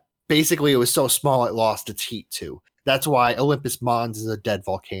basically it was so small it lost its heat too. That's why Olympus Mons is a dead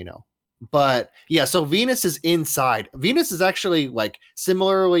volcano. But yeah, so Venus is inside. Venus is actually like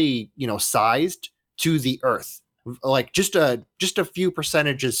similarly, sized to the Earth. Like just a few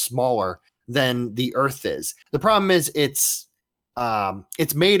percentages smaller than the Earth is. The problem is it's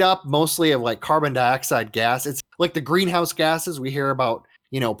made up mostly of like carbon dioxide gas. It's like the greenhouse gases we hear about,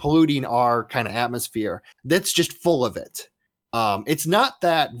 polluting our kind of atmosphere. That's just full of it. It's not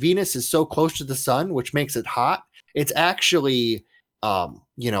that Venus is so close to the sun, which makes it hot. It's actually,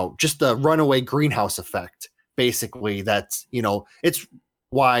 just the runaway greenhouse effect, basically. That's, it's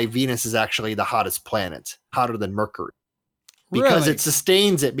why Venus is actually the hottest planet, hotter than Mercury. Because it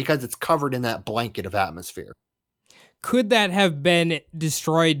sustains it because it's covered in that blanket of atmosphere. Could that have been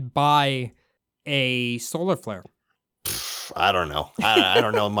destroyed by a solar flare? I don't know. I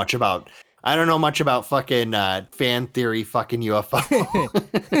don't know much about. I don't know much about fucking fan theory, fucking UFO.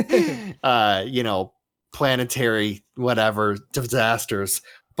 Planetary whatever disasters.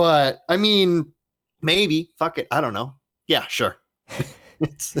 But I mean, maybe. Fuck it. I don't know. Yeah, sure.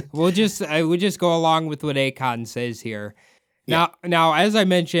 we'll just go along with what Akon says here. Now, as I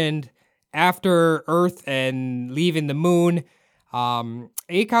mentioned, after Earth and leaving the moon,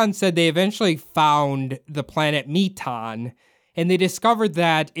 Akon said they eventually found the planet Meton, and they discovered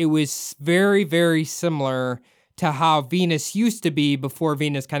that it was very, very similar to how Venus used to be before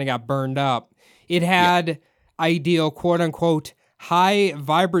Venus kind of got burned up. It had ideal, quote-unquote, high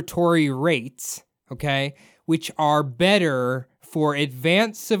vibratory rates, okay, which are better for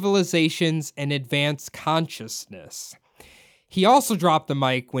advanced civilizations and advanced consciousness. He also dropped the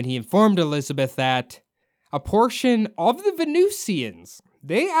mic when he informed Elizabeth that a portion of the Venusians,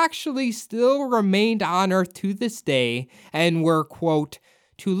 they actually still remained on Earth to this day and were, quote,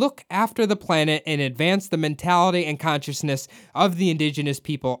 to look after the planet and advance the mentality and consciousness of the indigenous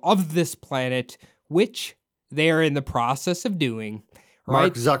people of this planet, which they are in the process of doing. Right?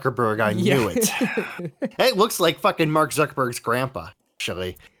 Mark Zuckerberg, I knew it. It looks like fucking Mark Zuckerberg's grandpa,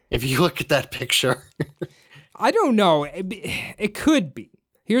 actually, if you look at that picture. I don't know. It could be.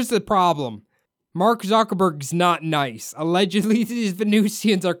 Here's the problem. Mark Zuckerberg's not nice. Allegedly, these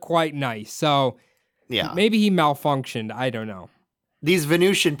Venusians are quite nice. So Yeah. maybe he malfunctioned. I don't know. These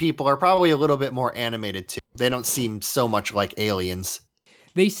Venusian people are probably a little bit more animated too. They don't seem so much like aliens.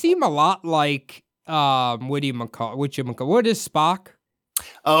 They seem a lot like, what is Spock?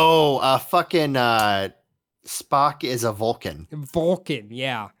 Oh, fucking Spock is a Vulcan. Vulcan,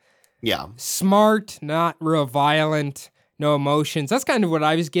 yeah. Yeah. Smart, not real violent, no emotions. That's kind of what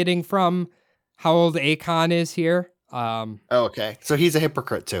I was getting from how old Akon is here. Okay. So he's a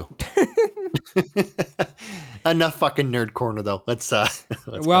hypocrite too. Enough fucking nerd corner though. Let's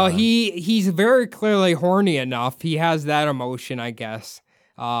well, he's very clearly horny enough. He has that emotion, I guess.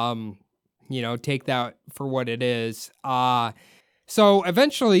 Take that for what it is. So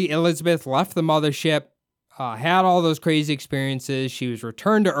eventually Elizabeth left the mothership, had all those crazy experiences. She was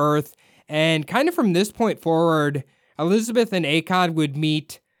returned to Earth, and kind of from this point forward, Elizabeth and Akon would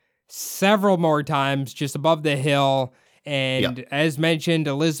meet several more times just above the hill. And as mentioned,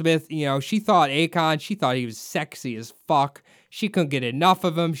 Elizabeth, she thought he was sexy as fuck. She couldn't get enough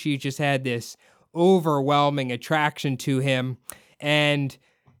of him. She just had this overwhelming attraction to him. And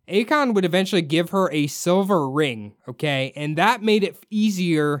Akon would eventually give her a silver ring, okay? And that made it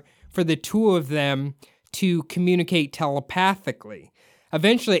easier for the two of them to communicate telepathically.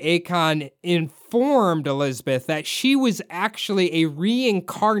 Eventually, Akon informed Elizabeth that she was actually a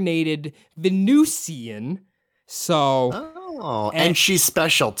reincarnated Venusian. So, and she's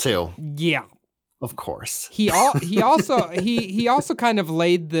special too. Yeah, of course. He also kind of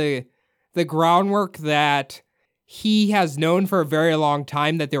laid the groundwork that he has known for a very long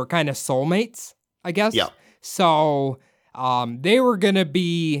time that they were kind of soulmates, I guess. Yeah. So, they were gonna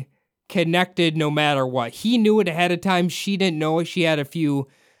be connected no matter what. He knew it ahead of time. She didn't know it. She had a few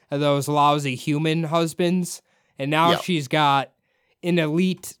of those lousy human husbands, and now she's got an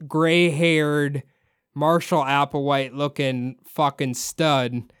elite gray-haired Marshall Applewhite looking fucking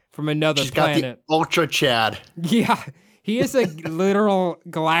stud from another planet. Got the Ultra Chad. Yeah, he is a literal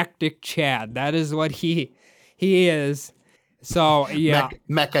galactic Chad. That is what he is. So yeah,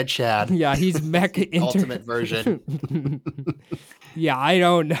 Mecha Chad. Yeah, he's Mecha ultimate version. Yeah, I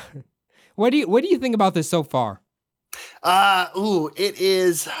don't know. What do you think about this so far?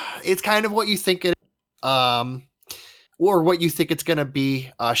 It's kind of what you think it or what you think it's going to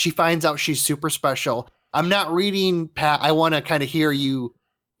be. She finds out she's super special. I'm not reading Pat. I want to kind of hear you,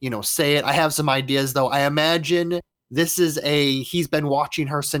 say it. I have some ideas though. I imagine this is he's been watching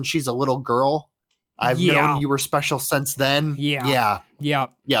her since she's a little girl. I've known you were special since then. Yeah.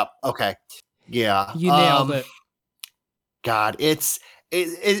 Okay. Yeah. You nailed it. God,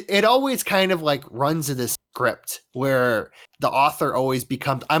 it always kind of like runs in this script where the author always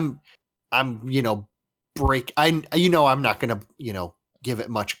becomes, I'm not going to, give it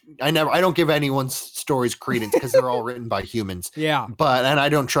much. I don't give anyone's stories credence because they're all written by humans. Yeah. And I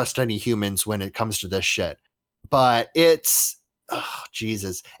don't trust any humans when it comes to this shit, but it's,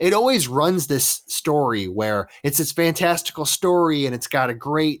 Jesus. It always runs this story where it's this fantastical story and it's got a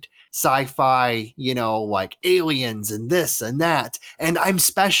great sci-fi, like aliens and this and that. And I'm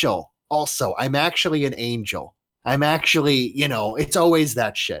special. Also, I'm actually an angel. I'm actually, it's always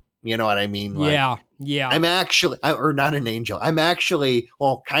that shit. You know what I mean? Like, yeah. I'm actually, or not an angel. I'm actually,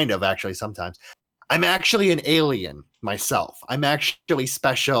 well, kind of actually sometimes. I'm actually an alien myself. I'm actually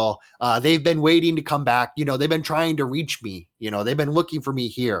special. They've been waiting to come back. They've been trying to reach me. They've been looking for me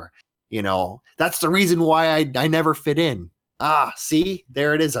here. That's the reason why I never fit in. See,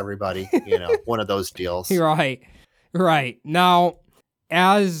 there it is, everybody. One of those deals. Right. Now,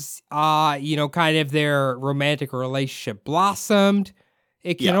 as, kind of their romantic relationship blossomed,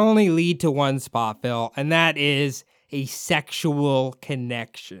 it can only lead to one spot, Phil, and that is a sexual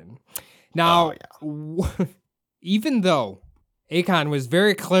connection. Now, even though Akon was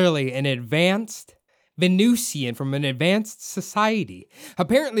very clearly an advanced Venusian from an advanced society.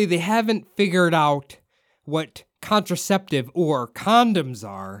 Apparently, they haven't figured out what contraceptive or condoms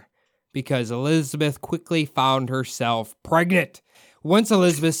are because Elizabeth quickly found herself pregnant. Once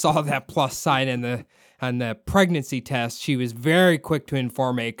Elizabeth saw that plus sign on the pregnancy test, she was very quick to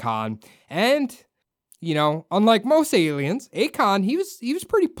inform Akon. And, you know, unlike most aliens, Akon, he was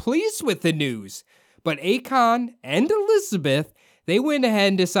pretty pleased with the news. But Akon and Elizabeth, they went ahead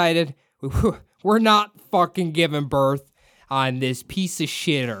and decided, we're not fucking giving birth on this piece of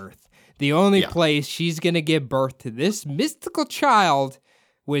shit Earth. The only place she's going to give birth to this mystical child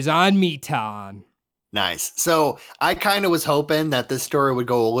was on Meton. Nice. So I kind of was hoping that this story would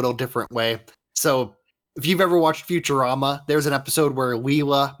go a little different way. So if you've ever watched Futurama, there's an episode where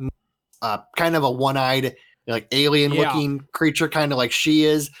Leela, kind of a one-eyed, like alien-looking creature, kind of like she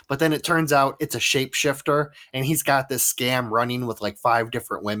is, but then it turns out it's a shapeshifter, and he's got this scam running with like 5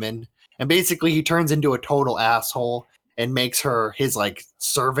 different women, and basically he turns into a total asshole and makes her his like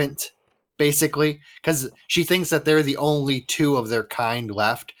servant, basically, because she thinks that they're the only 2 of their kind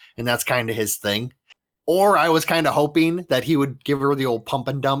left, and that's kind of his thing. Or I was kind of hoping that he would give her the old pump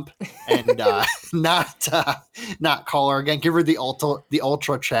and dump and not call her again. Give her the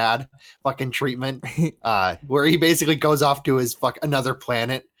ultra Chad fucking treatment, where he basically goes off to his another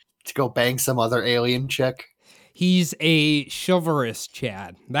planet to go bang some other alien chick. He's a chivalrous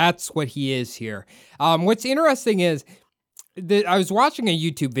Chad. That's what he is here. What's interesting is that I was watching a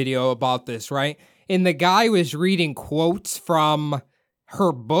YouTube video about this, right? And the guy was reading quotes from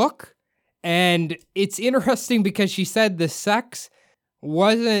her book. And it's interesting because she said the sex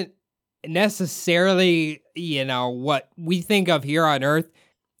wasn't necessarily, you know, what we think of here on Earth.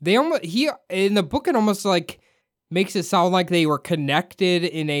 In the book, it almost like makes it sound like they were connected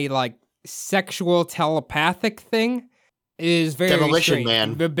in a like sexual telepathic thing. It is very Demolition strange.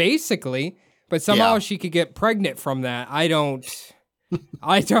 Man. But basically, but somehow she could get pregnant from that. I don't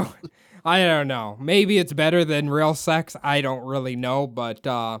know. Maybe it's better than real sex. I don't really know, But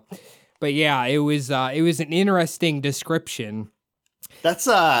yeah, it was an interesting description. That's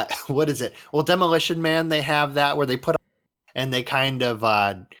what is it? Well, Demolition Man, they have that where they put and they kind of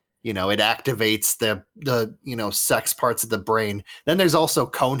it activates the sex parts of the brain. Then there's also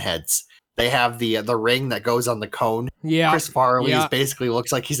cone heads. They have the ring that goes on the cone. Yeah. Chris Farley basically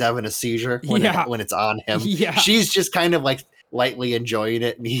looks like he's having a seizure when it's on him. Yeah. She's just kind of like lightly enjoying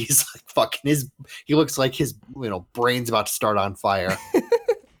it, and he's like he looks like his brain's about to start on fire.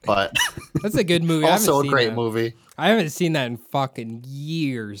 But that's a good movie. Also a great movie. I haven't seen that in fucking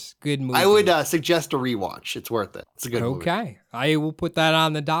years. Good movie. I would suggest a rewatch. It's worth it. It's a good movie. Okay. I will put that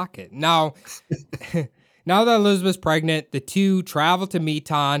on the docket. Now, now that Elizabeth's pregnant, the 2 travel to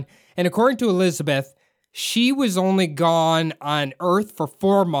Meton. And according to Elizabeth, she was only gone on Earth for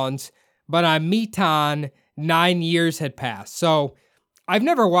 4 months, but on Meton, 9 years had passed. So I've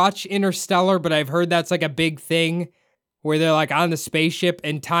never watched Interstellar, but I've heard that's like a big thing, where they're like on the spaceship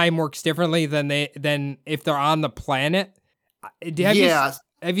and time works differently than if they're on the planet. Have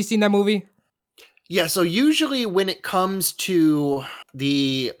you seen that movie? Yeah. So usually when it comes to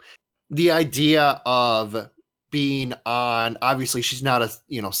the idea of being on, obviously she's not a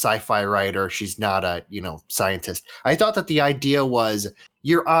sci-fi writer, she's not a scientist. I thought that the idea was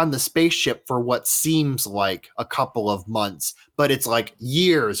you're on the spaceship for what seems like a couple of months, but it's like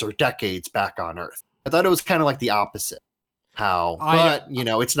years or decades back on Earth. I thought it was kind of like the opposite.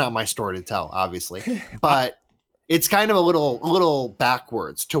 It's not my story to tell, obviously, but it's kind of a little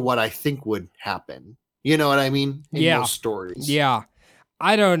backwards to what I think would happen. You know what I mean? In most stories. Yeah.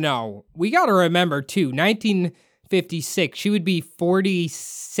 I don't know. We got to remember too, 1956, she would be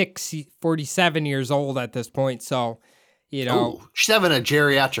 47 years old at this point. So, she's having a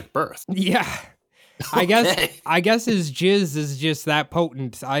geriatric birth. Yeah. I guess his jizz is just that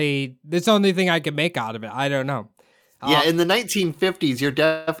potent. That's the only thing I can make out of it. I don't know. Yeah, in the 1950s, you're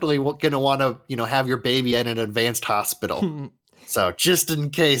definitely going to want to, have your baby in an advanced hospital. So just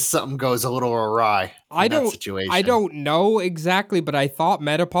in case something goes a little awry in that situation. I don't know exactly, but I thought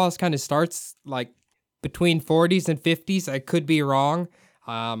menopause kind of starts like between 40s and 50s. I could be wrong.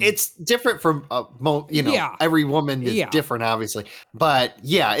 It's different from, every woman is different, obviously. But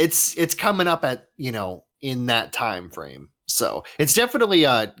yeah, it's coming up at, in that time frame. So it's definitely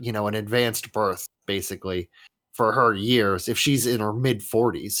an advanced birth, basically, for her years if she's in her mid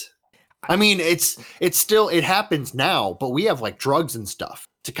 40s. I mean, it's still, it happens now, but we have like drugs and stuff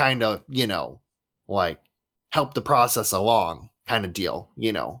to kind of, like help the process along kind of deal,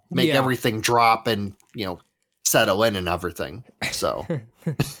 make everything drop and, settle in and everything. So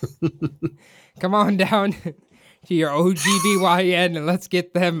come on down. to your OGBYN and let's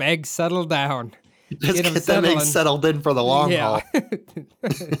get them eggs settled down. Let's get them eggs settled in for the long haul.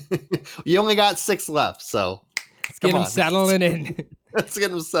 You only got 6 left, so let's get them settling in. Let's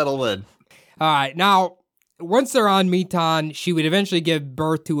get them settled in. All right, now, once they're on Meton, she would eventually give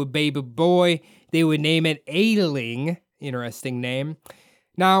birth to a baby boy. They would name it Ailing. Interesting name.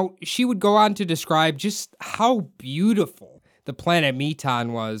 Now, she would go on to describe just how beautiful the planet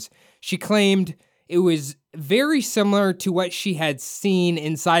Meton was. She claimed it was very similar to what she had seen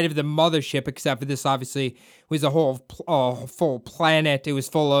inside of the mothership, except for this obviously was a whole full planet. It was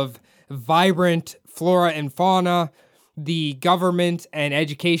full of vibrant flora and fauna. The government and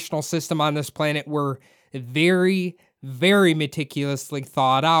educational system on this planet were very, very meticulously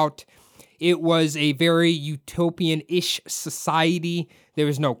thought out. It was a very utopian-ish society. There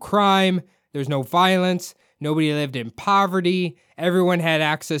was no crime. There was no violence. Nobody lived in poverty. Everyone had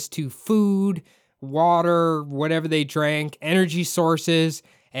access to food, water, whatever they drank, energy sources,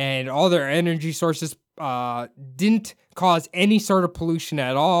 and all their energy sources didn't cause any sort of pollution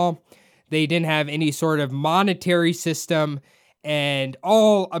at all. They didn't have any sort of monetary system, and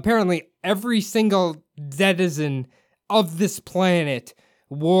apparently every single citizen of this planet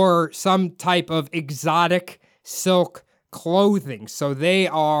wore some type of exotic silk clothing. So they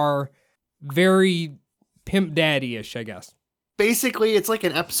are very pimp daddy-ish, I guess. Basically, it's like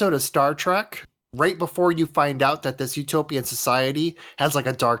an episode of Star Trek right before you find out that this utopian society has like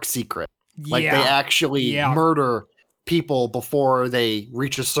a dark secret. Like they actually murder people before they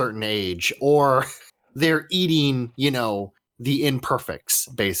reach a certain age, or they're eating, the imperfects,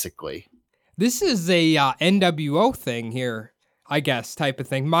 basically. This is a NWO thing here, I guess, type of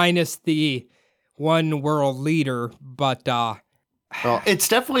thing, minus the one world leader, but well, it's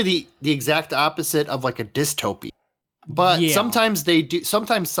definitely the exact opposite of like a dystopia. But sometimes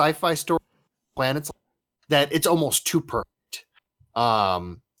sci-fi stories, planets that it's almost too perfect.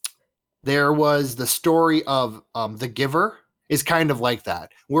 There was the story of The Giver is kind of like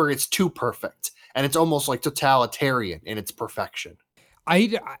that, where it's too perfect and it's almost like totalitarian in its perfection.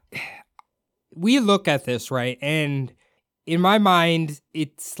 We look at this, right? And in my mind,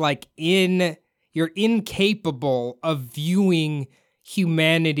 it's like you're incapable of viewing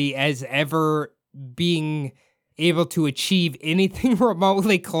humanity as ever being able to achieve anything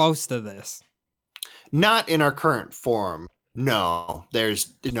remotely close to this. Not in our current form. No,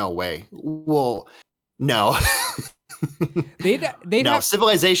 there's no way. Well, no.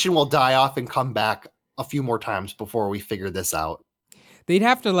 Civilization will die off and come back a few more times before we figure this out. They'd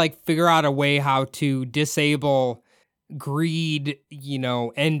have to figure out a way how to disable greed,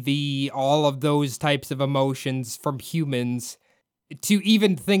 envy, all of those types of emotions from humans to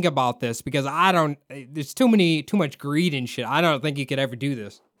even think about this, because there's too much greed and shit. I don't think you could ever do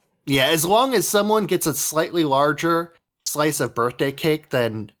this. Yeah, as long as someone gets a slightly larger slice of birthday cake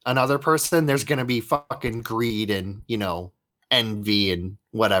than another person, there's going to be fucking greed and, envy and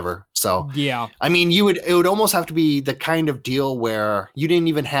whatever. So, yeah. I mean, it would almost have to be the kind of deal where you didn't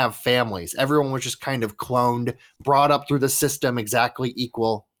even have families. Everyone was just kind of cloned, brought up through the system exactly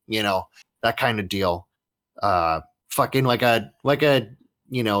equal, that kind of deal. Fucking like a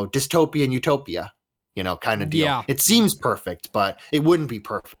dystopian utopia, kind of deal. Yeah. It seems perfect, but it wouldn't be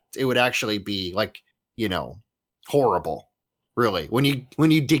perfect. It would actually be horrible, really, when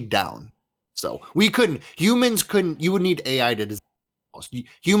you dig down. So humans couldn't, you would need AI to design.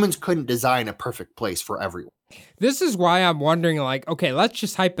 Humans couldn't design a perfect place for everyone. This is why I'm wondering, okay, let's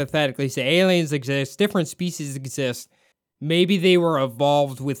just hypothetically say aliens exist, different species exist. Maybe they were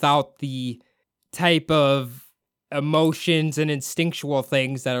evolved without the type of emotions and instinctual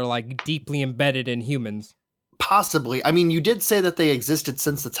things that are deeply embedded in humans. Possibly. I mean, you did say that they existed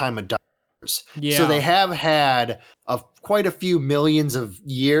since the time of dinosaurs. Yeah. So they have had quite a few millions of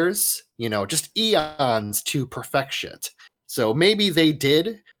years, just eons to perfect shit. So maybe they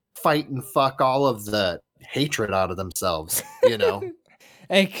did fight and fuck all of the hatred out of themselves,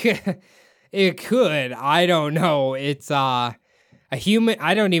 It could. I don't know. It's a human.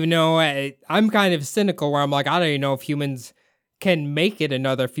 I don't even know. I'm kind of cynical where I'm I don't even know if humans can make it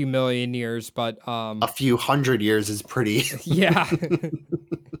another few million years, but a few hundred years is pretty. Yeah.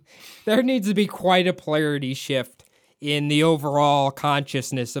 There needs to be quite a polarity shift in the overall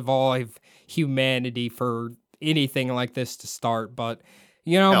consciousness of all of humanity for anything like this to start. But,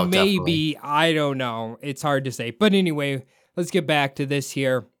 maybe, definitely. I don't know. It's hard to say. But anyway, let's get back to this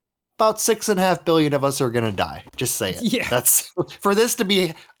here. About 6.5 billion of us are going to die. Just say it. Yeah. That's for this to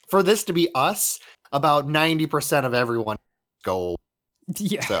be us, about 90% of everyone go.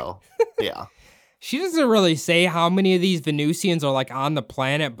 Yeah. So, yeah. She doesn't really say how many of these Venusians are on the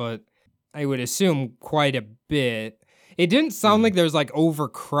planet, but I would assume, quite a bit. It didn't sound like there was like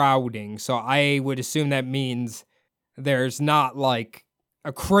overcrowding, so I would assume that means there's not like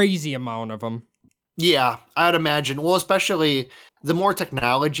a crazy amount of them. Yeah, I'd imagine. Well, especially the more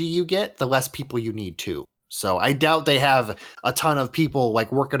technology you get, the less people you need too. So I doubt they have a ton of people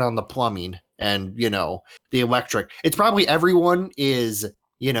like working on the plumbing and, the electric. It's probably everyone is,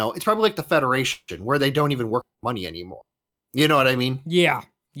 it's probably like the Federation where they don't even work for money anymore. You know what I mean? Yeah.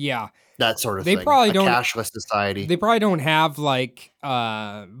 That sort of They thing. probably a don't- cashless society. They probably don't have like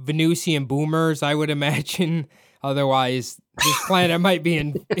Venusian boomers, I would imagine. Otherwise, this planet might be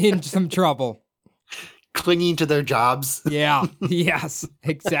in some trouble. Clinging to their jobs. Yeah, yes,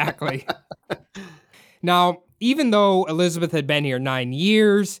 exactly. Now, even though Elizabeth had been here 9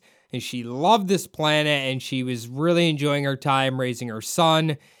 years and she loved this planet and she was really enjoying her time raising her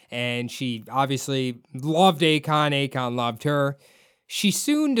son, and she obviously loved Akon loved her, she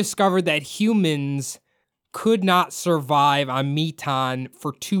soon discovered that humans could not survive on Meton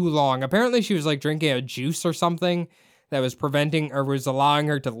for too long. Apparently, she was like drinking a juice or something that was preventing or was allowing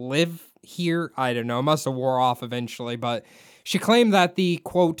her to live here. I don't know. It must have wore off eventually, but she claimed that the,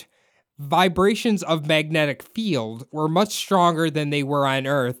 quote, vibrations of magnetic field were much stronger than they were on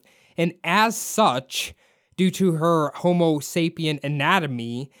Earth, and as such, due to her Homo sapien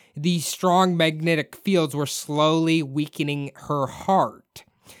anatomy, these strong magnetic fields were slowly weakening her heart.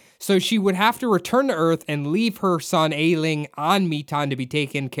 So she would have to return to Earth and leave her son Ailing on Meton to be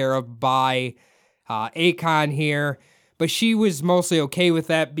taken care of by Akon here. But she was mostly okay with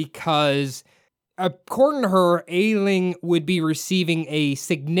that because, according to her, Ailing would be receiving a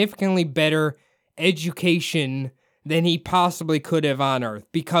significantly better education than he possibly could have on Earth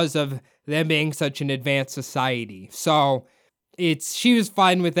because of them being such an advanced society. So she was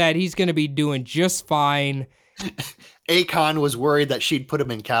fine with that. He's going to be doing just fine. Akon was worried that she'd put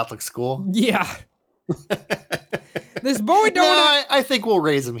him in Catholic school. Yeah. This boy don't. No, I think we'll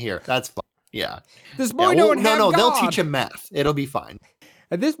raise him here. That's fine. Yeah. This boy don't have God. They'll teach him math. It'll be fine.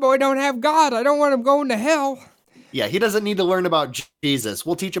 This boy don't have God. I don't want him going to hell. Yeah, he doesn't need to learn about Jesus.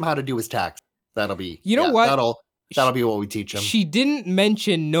 We'll teach him how to do his tax. That'll be. You know what? That'll be what we teach him. She didn't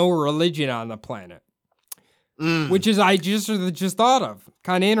mention no religion on the planet, which is I just thought of.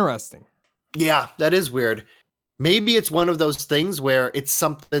 Kind of interesting. Yeah, that is weird. Maybe it's one of those things where it's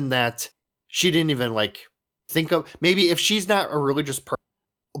something that she didn't even like think of. Maybe if she's not a religious person,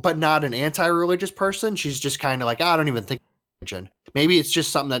 but not an anti-religious person, she's just kind of like, I don't even think religion. Maybe it's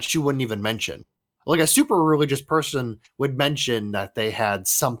just something that she wouldn't even mention. Like a super religious person would mention that they had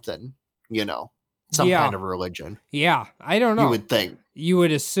something, some kind of religion. Yeah, I don't know. You would think. You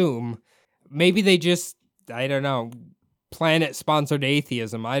would assume. Maybe they just, I don't know, planet-sponsored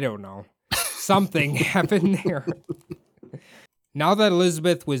atheism. I don't know. Something happened there. Now that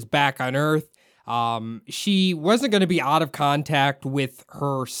Elizabeth was back on Earth, she wasn't going to be out of contact with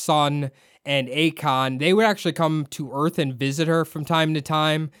her son and Akon. They would actually come to Earth and visit her from time to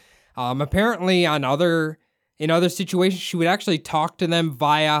time. Apparently, in other situations, she would actually talk to them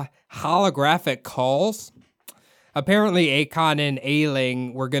via holographic calls. Apparently, Akon and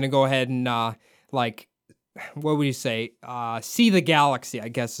Ailing were going to go ahead and what would you say? See the galaxy, I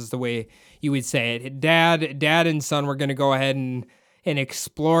guess is the way you would say it. Dad and son were going to go ahead and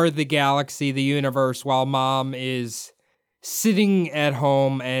explore the galaxy, the universe, while mom is sitting at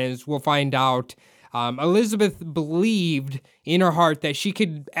home. And as we'll find out, Elizabeth believed in her heart that she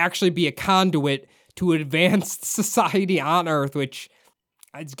could actually be a conduit to advanced society on Earth, which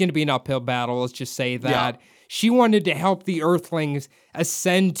it's going to be an uphill battle. Let's just say that. Yeah. She wanted to help the Earthlings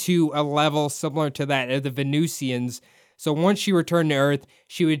ascend to a level similar to that of the Venusians. So once she returned to Earth,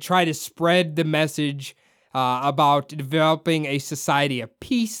 she would try to spread the message about developing a society of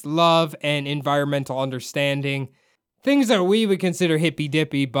peace, love, and environmental understanding. Things that we would consider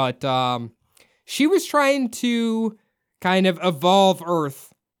hippy-dippy, but she was trying to kind of evolve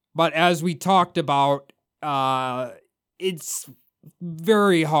Earth. But as we talked about, it's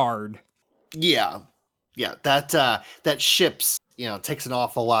very hard. Yeah. Yeah, that ship's, takes an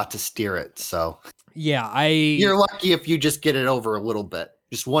awful lot to steer it. So yeah, you're lucky if you just get it over a little bit,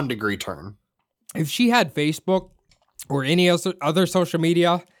 just 1 degree turn. If she had Facebook or any other social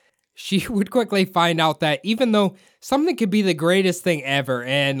media, she would quickly find out that even though something could be the greatest thing ever,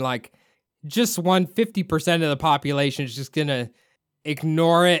 and like just 50% of the population is just gonna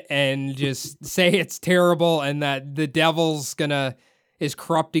ignore it and just say it's terrible, and that the devil's is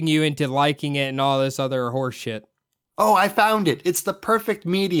corrupting you into liking it and all this other horse shit. Oh, I found it. It's the perfect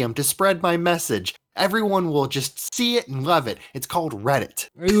medium to spread my message. Everyone will just see it and love it. It's called Reddit.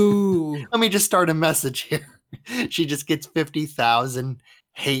 Ooh. Let me just start a message here. She just gets 50,000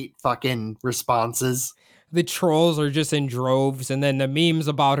 hate fucking responses. The trolls are just in droves, and then the memes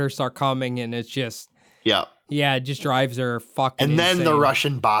about her start coming, and it's just, Yeah. yeah, it just drives her fucking And then the insane.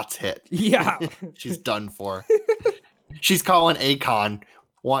 Russian bots hit. Yeah. She's done for. She's calling Akon,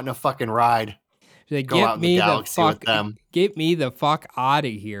 wanting a fucking ride. Like, Go out in the galaxy with them. Get me the fuck out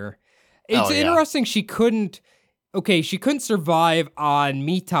of here. It's Oh, yeah. interesting she couldn't survive on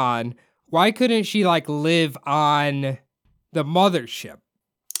Meton. Why couldn't she like live on the mothership?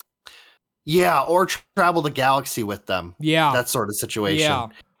 Yeah, or travel the galaxy with them. Yeah. That sort of situation. Yeah.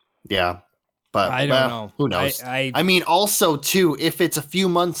 Yeah. But I don't know. Who knows? I mean, also, too, if it's a few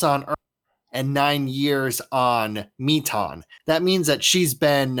months on Earth and 9 years on Meton, that means that she's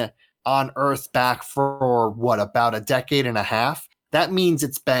been on Earth back for, about a decade and a half? That means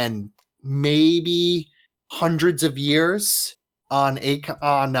it's been maybe hundreds of years on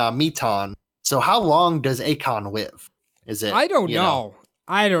Meton. So how long does Akon live? Is it? I don't know.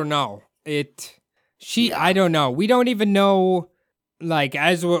 I don't know. I don't know. We don't even know, like,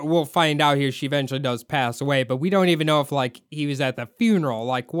 as we'll find out here, she eventually does pass away, but we don't even know if, like, he was at the funeral.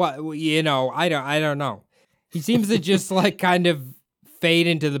 Like, what, I don't know. He seems to just, like, kind of fade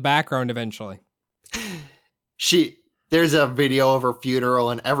into the background eventually. There's a video of her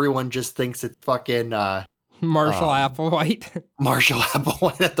funeral, and everyone just thinks it's fucking Marshall Applewhite. Marshall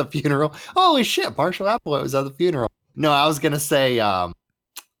Applewhite at the funeral. Holy shit, Marshall Applewhite was at the funeral. No, I was gonna say,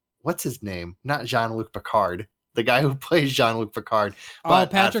 what's his name? Not Jean-Luc Picard, the guy who plays Jean-Luc Picard. Oh,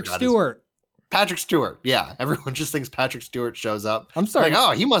 Patrick Stewart. Patrick Stewart. Yeah, everyone just thinks Patrick Stewart shows up. I'm sorry. Like,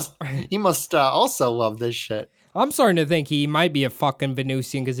 oh, he must also love this shit. I'm starting to think he might be a fucking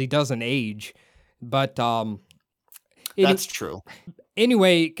Venusian because he doesn't age. But that's true.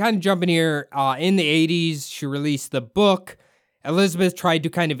 Anyway, kind of jumping here, in the 80s, she released the book. Elizabeth tried to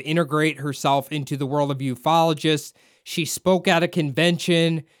kind of integrate herself into the world of ufologists. She spoke at a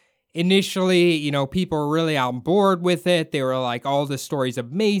convention. Initially, people were really on board with it. They were like, oh, this story's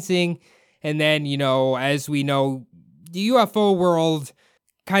amazing. And then, as we know, the UFO world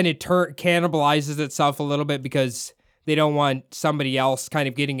kind of cannibalizes itself a little bit because they don't want somebody else kind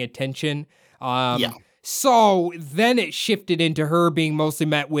of getting attention. Yeah. So then it shifted into her being mostly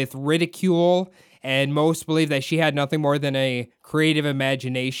met with ridicule, and most believe that she had nothing more than a creative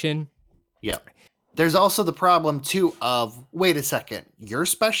imagination. Yeah. There's also the problem, too, of, wait a second, you're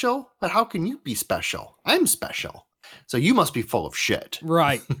special? But how can you be special? I'm special. So you must be full of shit.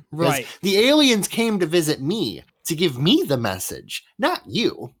 Right, right. The aliens came to visit me to give me the message, not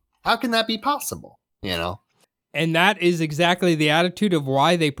you. How can that be possible? And that is exactly the attitude of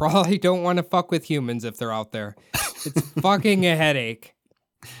why they probably don't want to fuck with humans if they're out there. It's fucking a headache.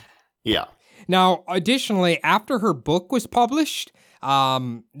 Yeah. Now, additionally, after her book was published,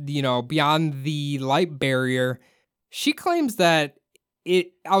 Beyond the Light Barrier, she claims that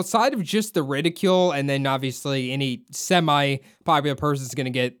it, outside of just the ridicule, and then obviously any semi-popular person is going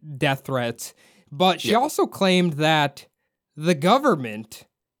to get death threats, but she also claimed that the government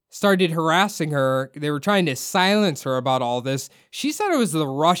started harassing her. They were trying to silence her about all this. She said it was the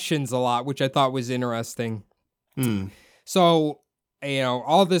Russians a lot, which I thought was interesting. So,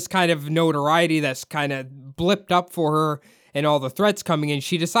 all this kind of notoriety that's kind of blipped up for her and all the threats coming in,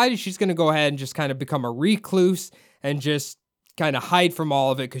 she decided she's going to go ahead and just kind of become a recluse and just kind of hide from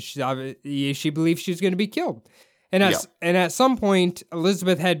all of it because she believes she's going to be killed. And at some point,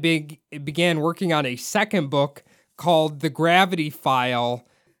 Elizabeth had began working on a second book called The Gravity File,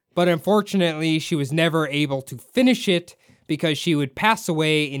 but unfortunately, she was never able to finish it because she would pass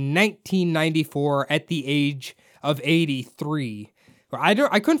away in 1994 at the age of 83.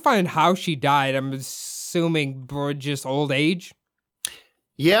 I couldn't find how she died. I'm assuming just old age.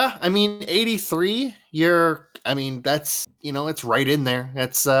 Yeah, 83, that's, it's right in there.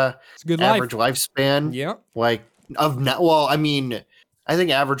 That's it's a good average lifespan. Yeah. I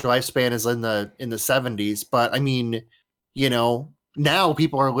think average lifespan is in the 70s, but now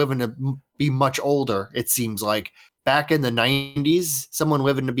people are living to be much older. It seems like back in the 90s, someone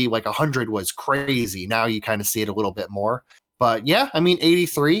living to be like 100 was crazy. Now you kind of see it a little bit more, but yeah,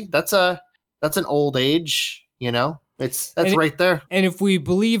 83, that's an old age, that's right there. And if we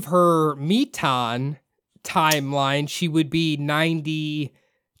believe her Meton timeline, she would be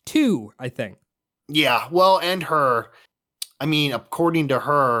 92, I think. Yeah. Well, and her, according to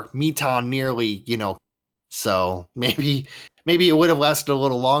her, Meton nearly, so maybe it would have lasted a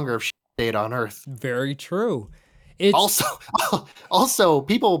little longer if she stayed on Earth. Very true. Also,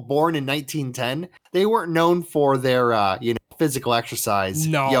 people born in 1910, they weren't known for their, physical exercise,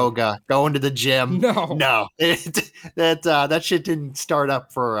 yoga, going to the gym. No, that shit didn't start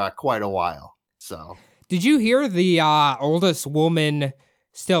up for quite a while. So, did you hear the oldest woman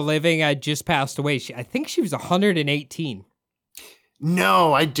still living, had just passed away. I think she was 118.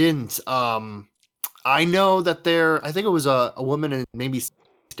 No, I didn't. I know that I think it was a woman in maybe East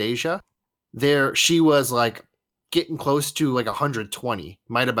Asia. She was like getting close to like 120.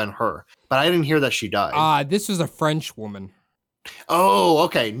 Might have been her, but I didn't hear that she died. This was a French woman. Oh,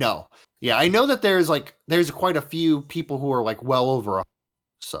 okay. No. Yeah, I know that there's quite a few people who are like well over.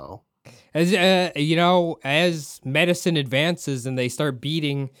 So As as medicine advances and they start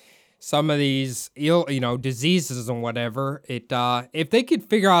beating some of these diseases and whatever, if they could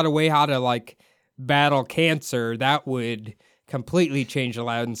figure out a way how to like battle cancer, that would completely change the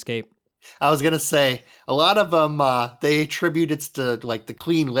landscape. I was gonna say a lot of them they attribute it to like the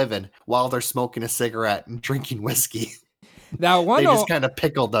clean living while they're smoking a cigarette and drinking whiskey. That one they just kind of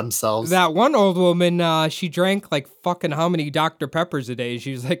pickled themselves. That one old woman, she drank like fucking how many Dr. Peppers a day?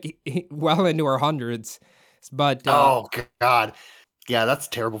 She was like well into her hundreds. But oh God, yeah, that's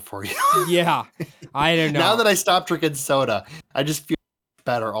terrible for you. Yeah, I don't know. Now that I stopped drinking soda, I just feel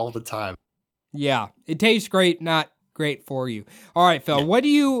better all the time. Yeah, it tastes great, not great for you. All right, Phil, what do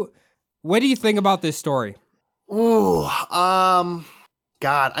you think about this story? Ooh,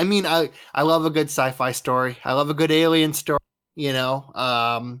 God, I mean, I love a good sci-fi story. I love a good alien story,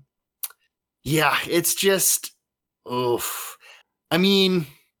 yeah, it's just, oof. I mean,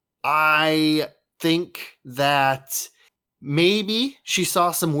 I think that maybe she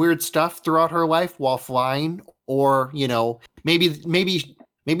saw some weird stuff throughout her life while flying, or,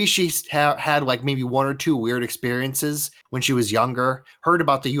 maybe she's had like maybe one or two weird experiences when she was younger, heard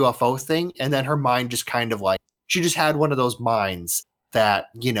about the UFO thing, and then her mind just kind of like, she just had one of those minds that,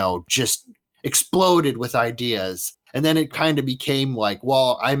 just exploded with ideas. And then it kind of became like,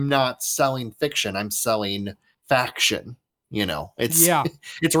 well, I'm not selling fiction, I'm selling faction.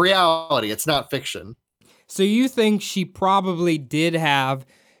 It's reality. It's not fiction. So you think she probably did have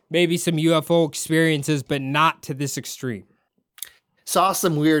maybe some UFO experiences, but not to this extreme? Saw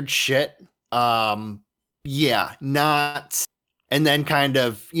some weird shit. Yeah, not, and then kind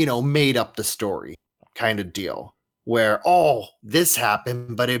of, made up the story kind of deal where, oh, this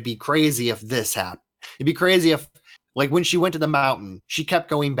happened, but it'd be crazy if this happened. It'd be crazy if, like, when she went to the mountain, she kept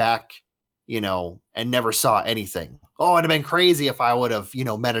going back, and never saw anything. Oh, it'd have been crazy if I would have,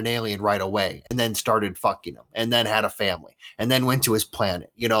 met an alien right away and then started fucking him and then had a family and then went to his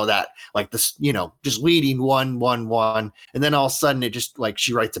planet, that like this, just leading one. And then all of a sudden it just like,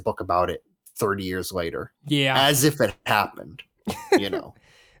 she writes a book about it 30 years later. Yeah. As if it happened,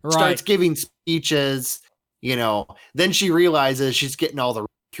 Right. Starts giving speeches, then she realizes she's getting all the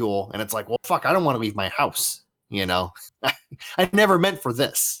ridicule and it's like, well, fuck, I don't want to leave my house. I never meant for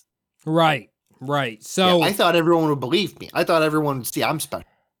this. Right. So yeah, I thought everyone would believe me. I thought everyone would see I'm special,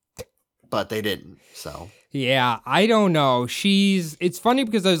 but they didn't. So yeah, I don't know. It's funny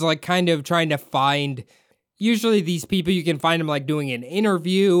because I was like kind of trying to find, usually these people, you can find them like doing an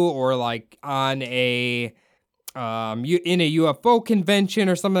interview or like on in a UFO convention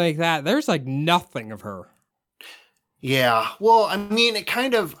or something like that. There's like nothing of her. Yeah. Well, I mean, it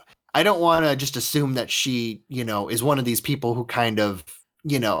kind of, I don't want to just assume that she, is one of these people who kind of,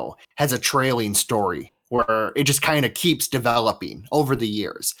 has a trailing story where it just kind of keeps developing over the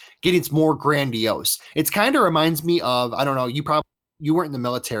years, getting more grandiose. It's kind of reminds me of, I don't know, you weren't in the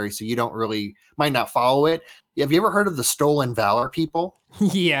military, so you might not follow it. Have you ever heard of the Stolen Valor people?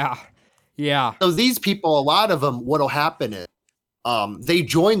 Yeah. So these people, a lot of them, what'll happen is they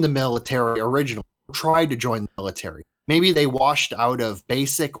joined the military originally, tried to join the military. Maybe they washed out of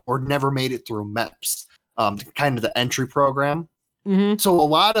basic or never made it through MEPS, kind of the entry program. Mm-hmm. So a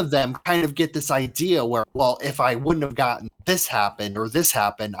lot of them kind of get this idea where, well, if I wouldn't have gotten this happened or this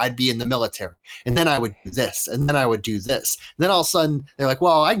happened, I'd be in the military. And then I would do this. And then I would do this. And then all of a sudden they're like,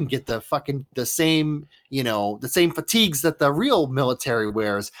 well, I can get the same, the same fatigues that the real military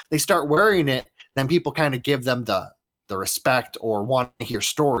wears. They start wearing it. Then people kind of give them the respect or want to hear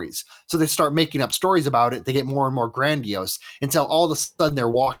stories. So they start making up stories about it. They get more and more grandiose until all of a sudden they're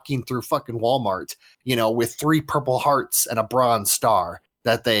walking through fucking Walmart, with 3 purple hearts and a bronze star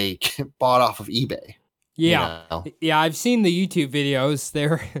that they bought off of eBay. Yeah. Yeah, I've seen the YouTube videos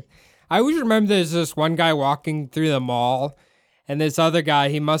there. I always remember there's this one guy walking through the mall and this other guy,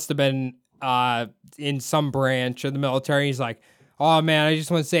 he must have been in some branch of the military. He's like, oh man, I just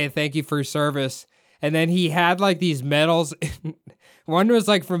want to say thank you for your service. And then he had like these medals. One was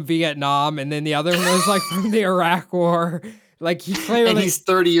like from Vietnam, and then the other one was like from the Iraq War. Like he clearly, and he's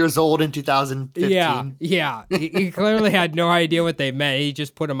 30 years old in 2015. Yeah. He clearly had no idea what they meant. He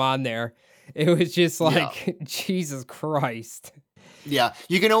just put them on there. It was just like, Jesus Christ. Yeah,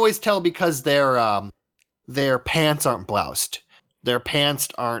 you can always tell because their pants aren't bloused. their pants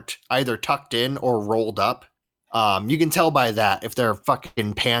aren't either tucked in or rolled up. You can tell by that if their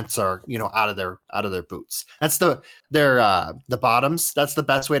fucking pants are, out of their boots. That's the bottoms. That's the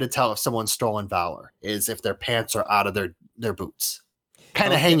best way to tell if someone's stolen valor is if their pants are out of their boots,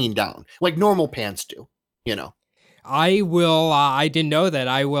 kind of hanging down like normal pants do. I will. I didn't know that.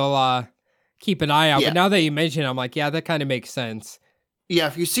 I will keep an eye out. Yeah. But now that you mention it, I'm like, yeah, that kind of makes sense. Yeah,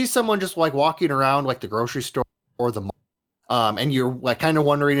 if you see someone just like walking around like the grocery store or the mall, and you're like kind of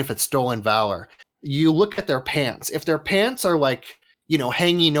wondering if it's stolen valor, you look at their pants. If their pants are like,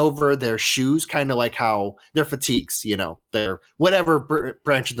 hanging over their shoes, kind of like how their fatigues, their whatever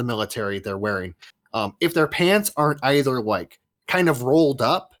branch of the military they're wearing. If their pants aren't either like kind of rolled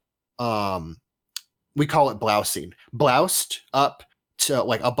up, we call it blousing, bloused up to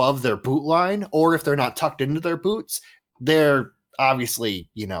like above their boot line, or if they're not tucked into their boots, they're obviously,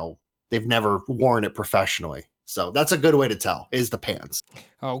 they've never worn it professionally. So that's a good way to tell is the pants.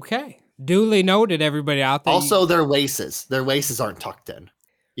 Okay. Duly noted, everybody out there. Also, their laces aren't tucked in.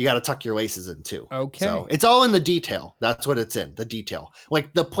 You got to tuck your laces in too. Okay. So it's all in the detail. That's what it's in, the detail.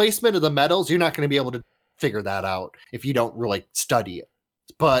 Like the placement of the medals, you're not going to be able to figure that out if you don't really study it.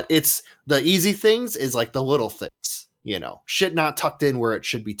 But it's the easy things is like the little things, shit not tucked in where it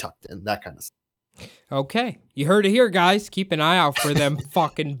should be tucked in, that kind of stuff. Okay. You heard it here, guys. Keep an eye out for them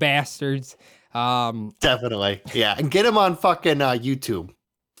fucking bastards. Definitely. Yeah. And get them on fucking YouTube.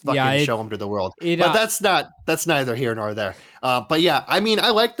 Show them to the world. But that's neither here nor there. But yeah, I mean, I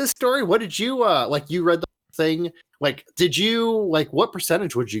like this story. What did you, you read the thing? Like, did you, what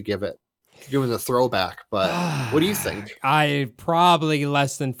percentage would you give it? Doing the throwback, but what do you think? I probably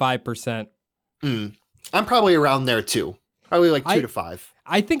less than 5%. I'm probably around there too. Probably 2 to 5.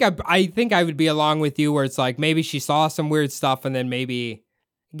 I think I would be along with you where it's like maybe she saw some weird stuff and then maybe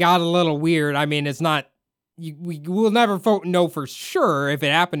got a little weird. I mean, it's not we will never know for sure if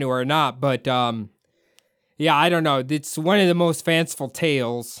it happened to her or not, but yeah, I don't know. It's one of the most fanciful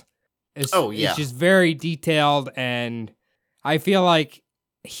tales. It's just very detailed, and I feel like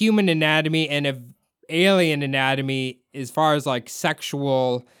human anatomy and alien anatomy, as far as like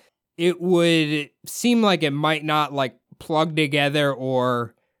sexual, it would seem like it might not like plug together,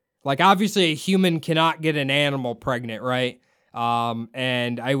 or like obviously a human cannot get an animal pregnant, right?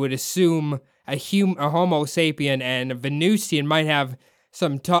 And I would assume a Homo sapien and a Venusian might have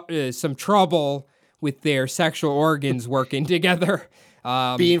some trouble with their sexual organs working together.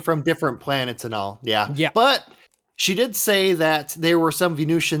 Being from different planets and all, yeah. Yeah. But she did say that there were some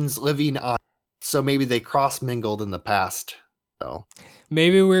Venusians living on, so maybe they cross-mingled in the past. So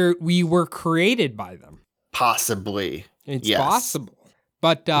maybe we were created by them. Possibly. It's possible.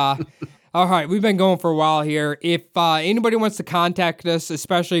 But all right, we've been going for a while here. If anybody wants to contact us,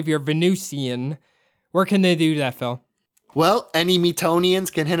 especially if you're Venusian, where can they do that, Phil? Well, any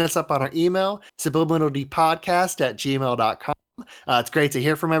Metonians can hit us up on our email, subliminaldpodcast@gmail.com. It's great to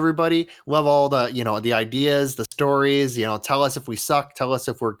hear from everybody. Love all the, the ideas, the stories, tell us if we suck, tell us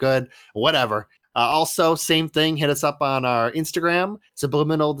if we're good, whatever. Also, same thing, hit us up on our Instagram,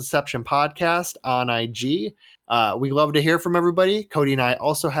 Subliminal Deception Podcast on IG. We love to hear from everybody. Cody and I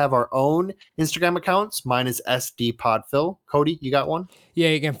also have our own Instagram accounts. Mine is SDPodPhil. Cody, you got one? Yeah,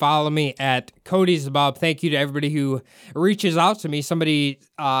 you can follow me at Cody's Bob. Thank you to everybody who reaches out to me. Somebody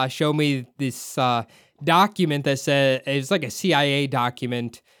showed me this document that said it's like a CIA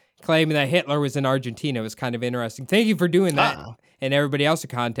document claiming that Hitler was in Argentina. It was kind of interesting. Thank you for doing that, and everybody else who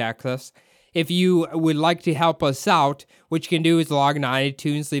contacts us. If you would like to help us out, what you can do is log on to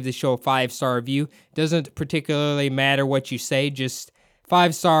iTunes, leave the show a 5-star review. Doesn't particularly matter what you say, just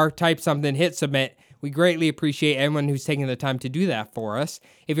 5-star, type something, hit submit. We greatly appreciate everyone who's taking the time to do that for us.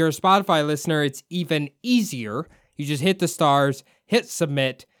 If you're a Spotify listener, it's even easier. You just hit the stars, hit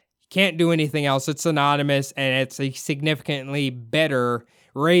submit. You can't do anything else. It's anonymous, and it's a significantly better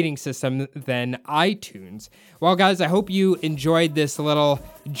rating system than iTunes. Well, guys, I hope you enjoyed this little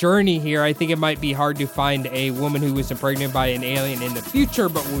journey here. I think it might be hard to find a woman who was impregnated by an alien in the future,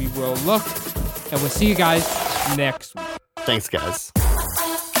 but we will look, and we'll see you guys next week. Thanks, guys.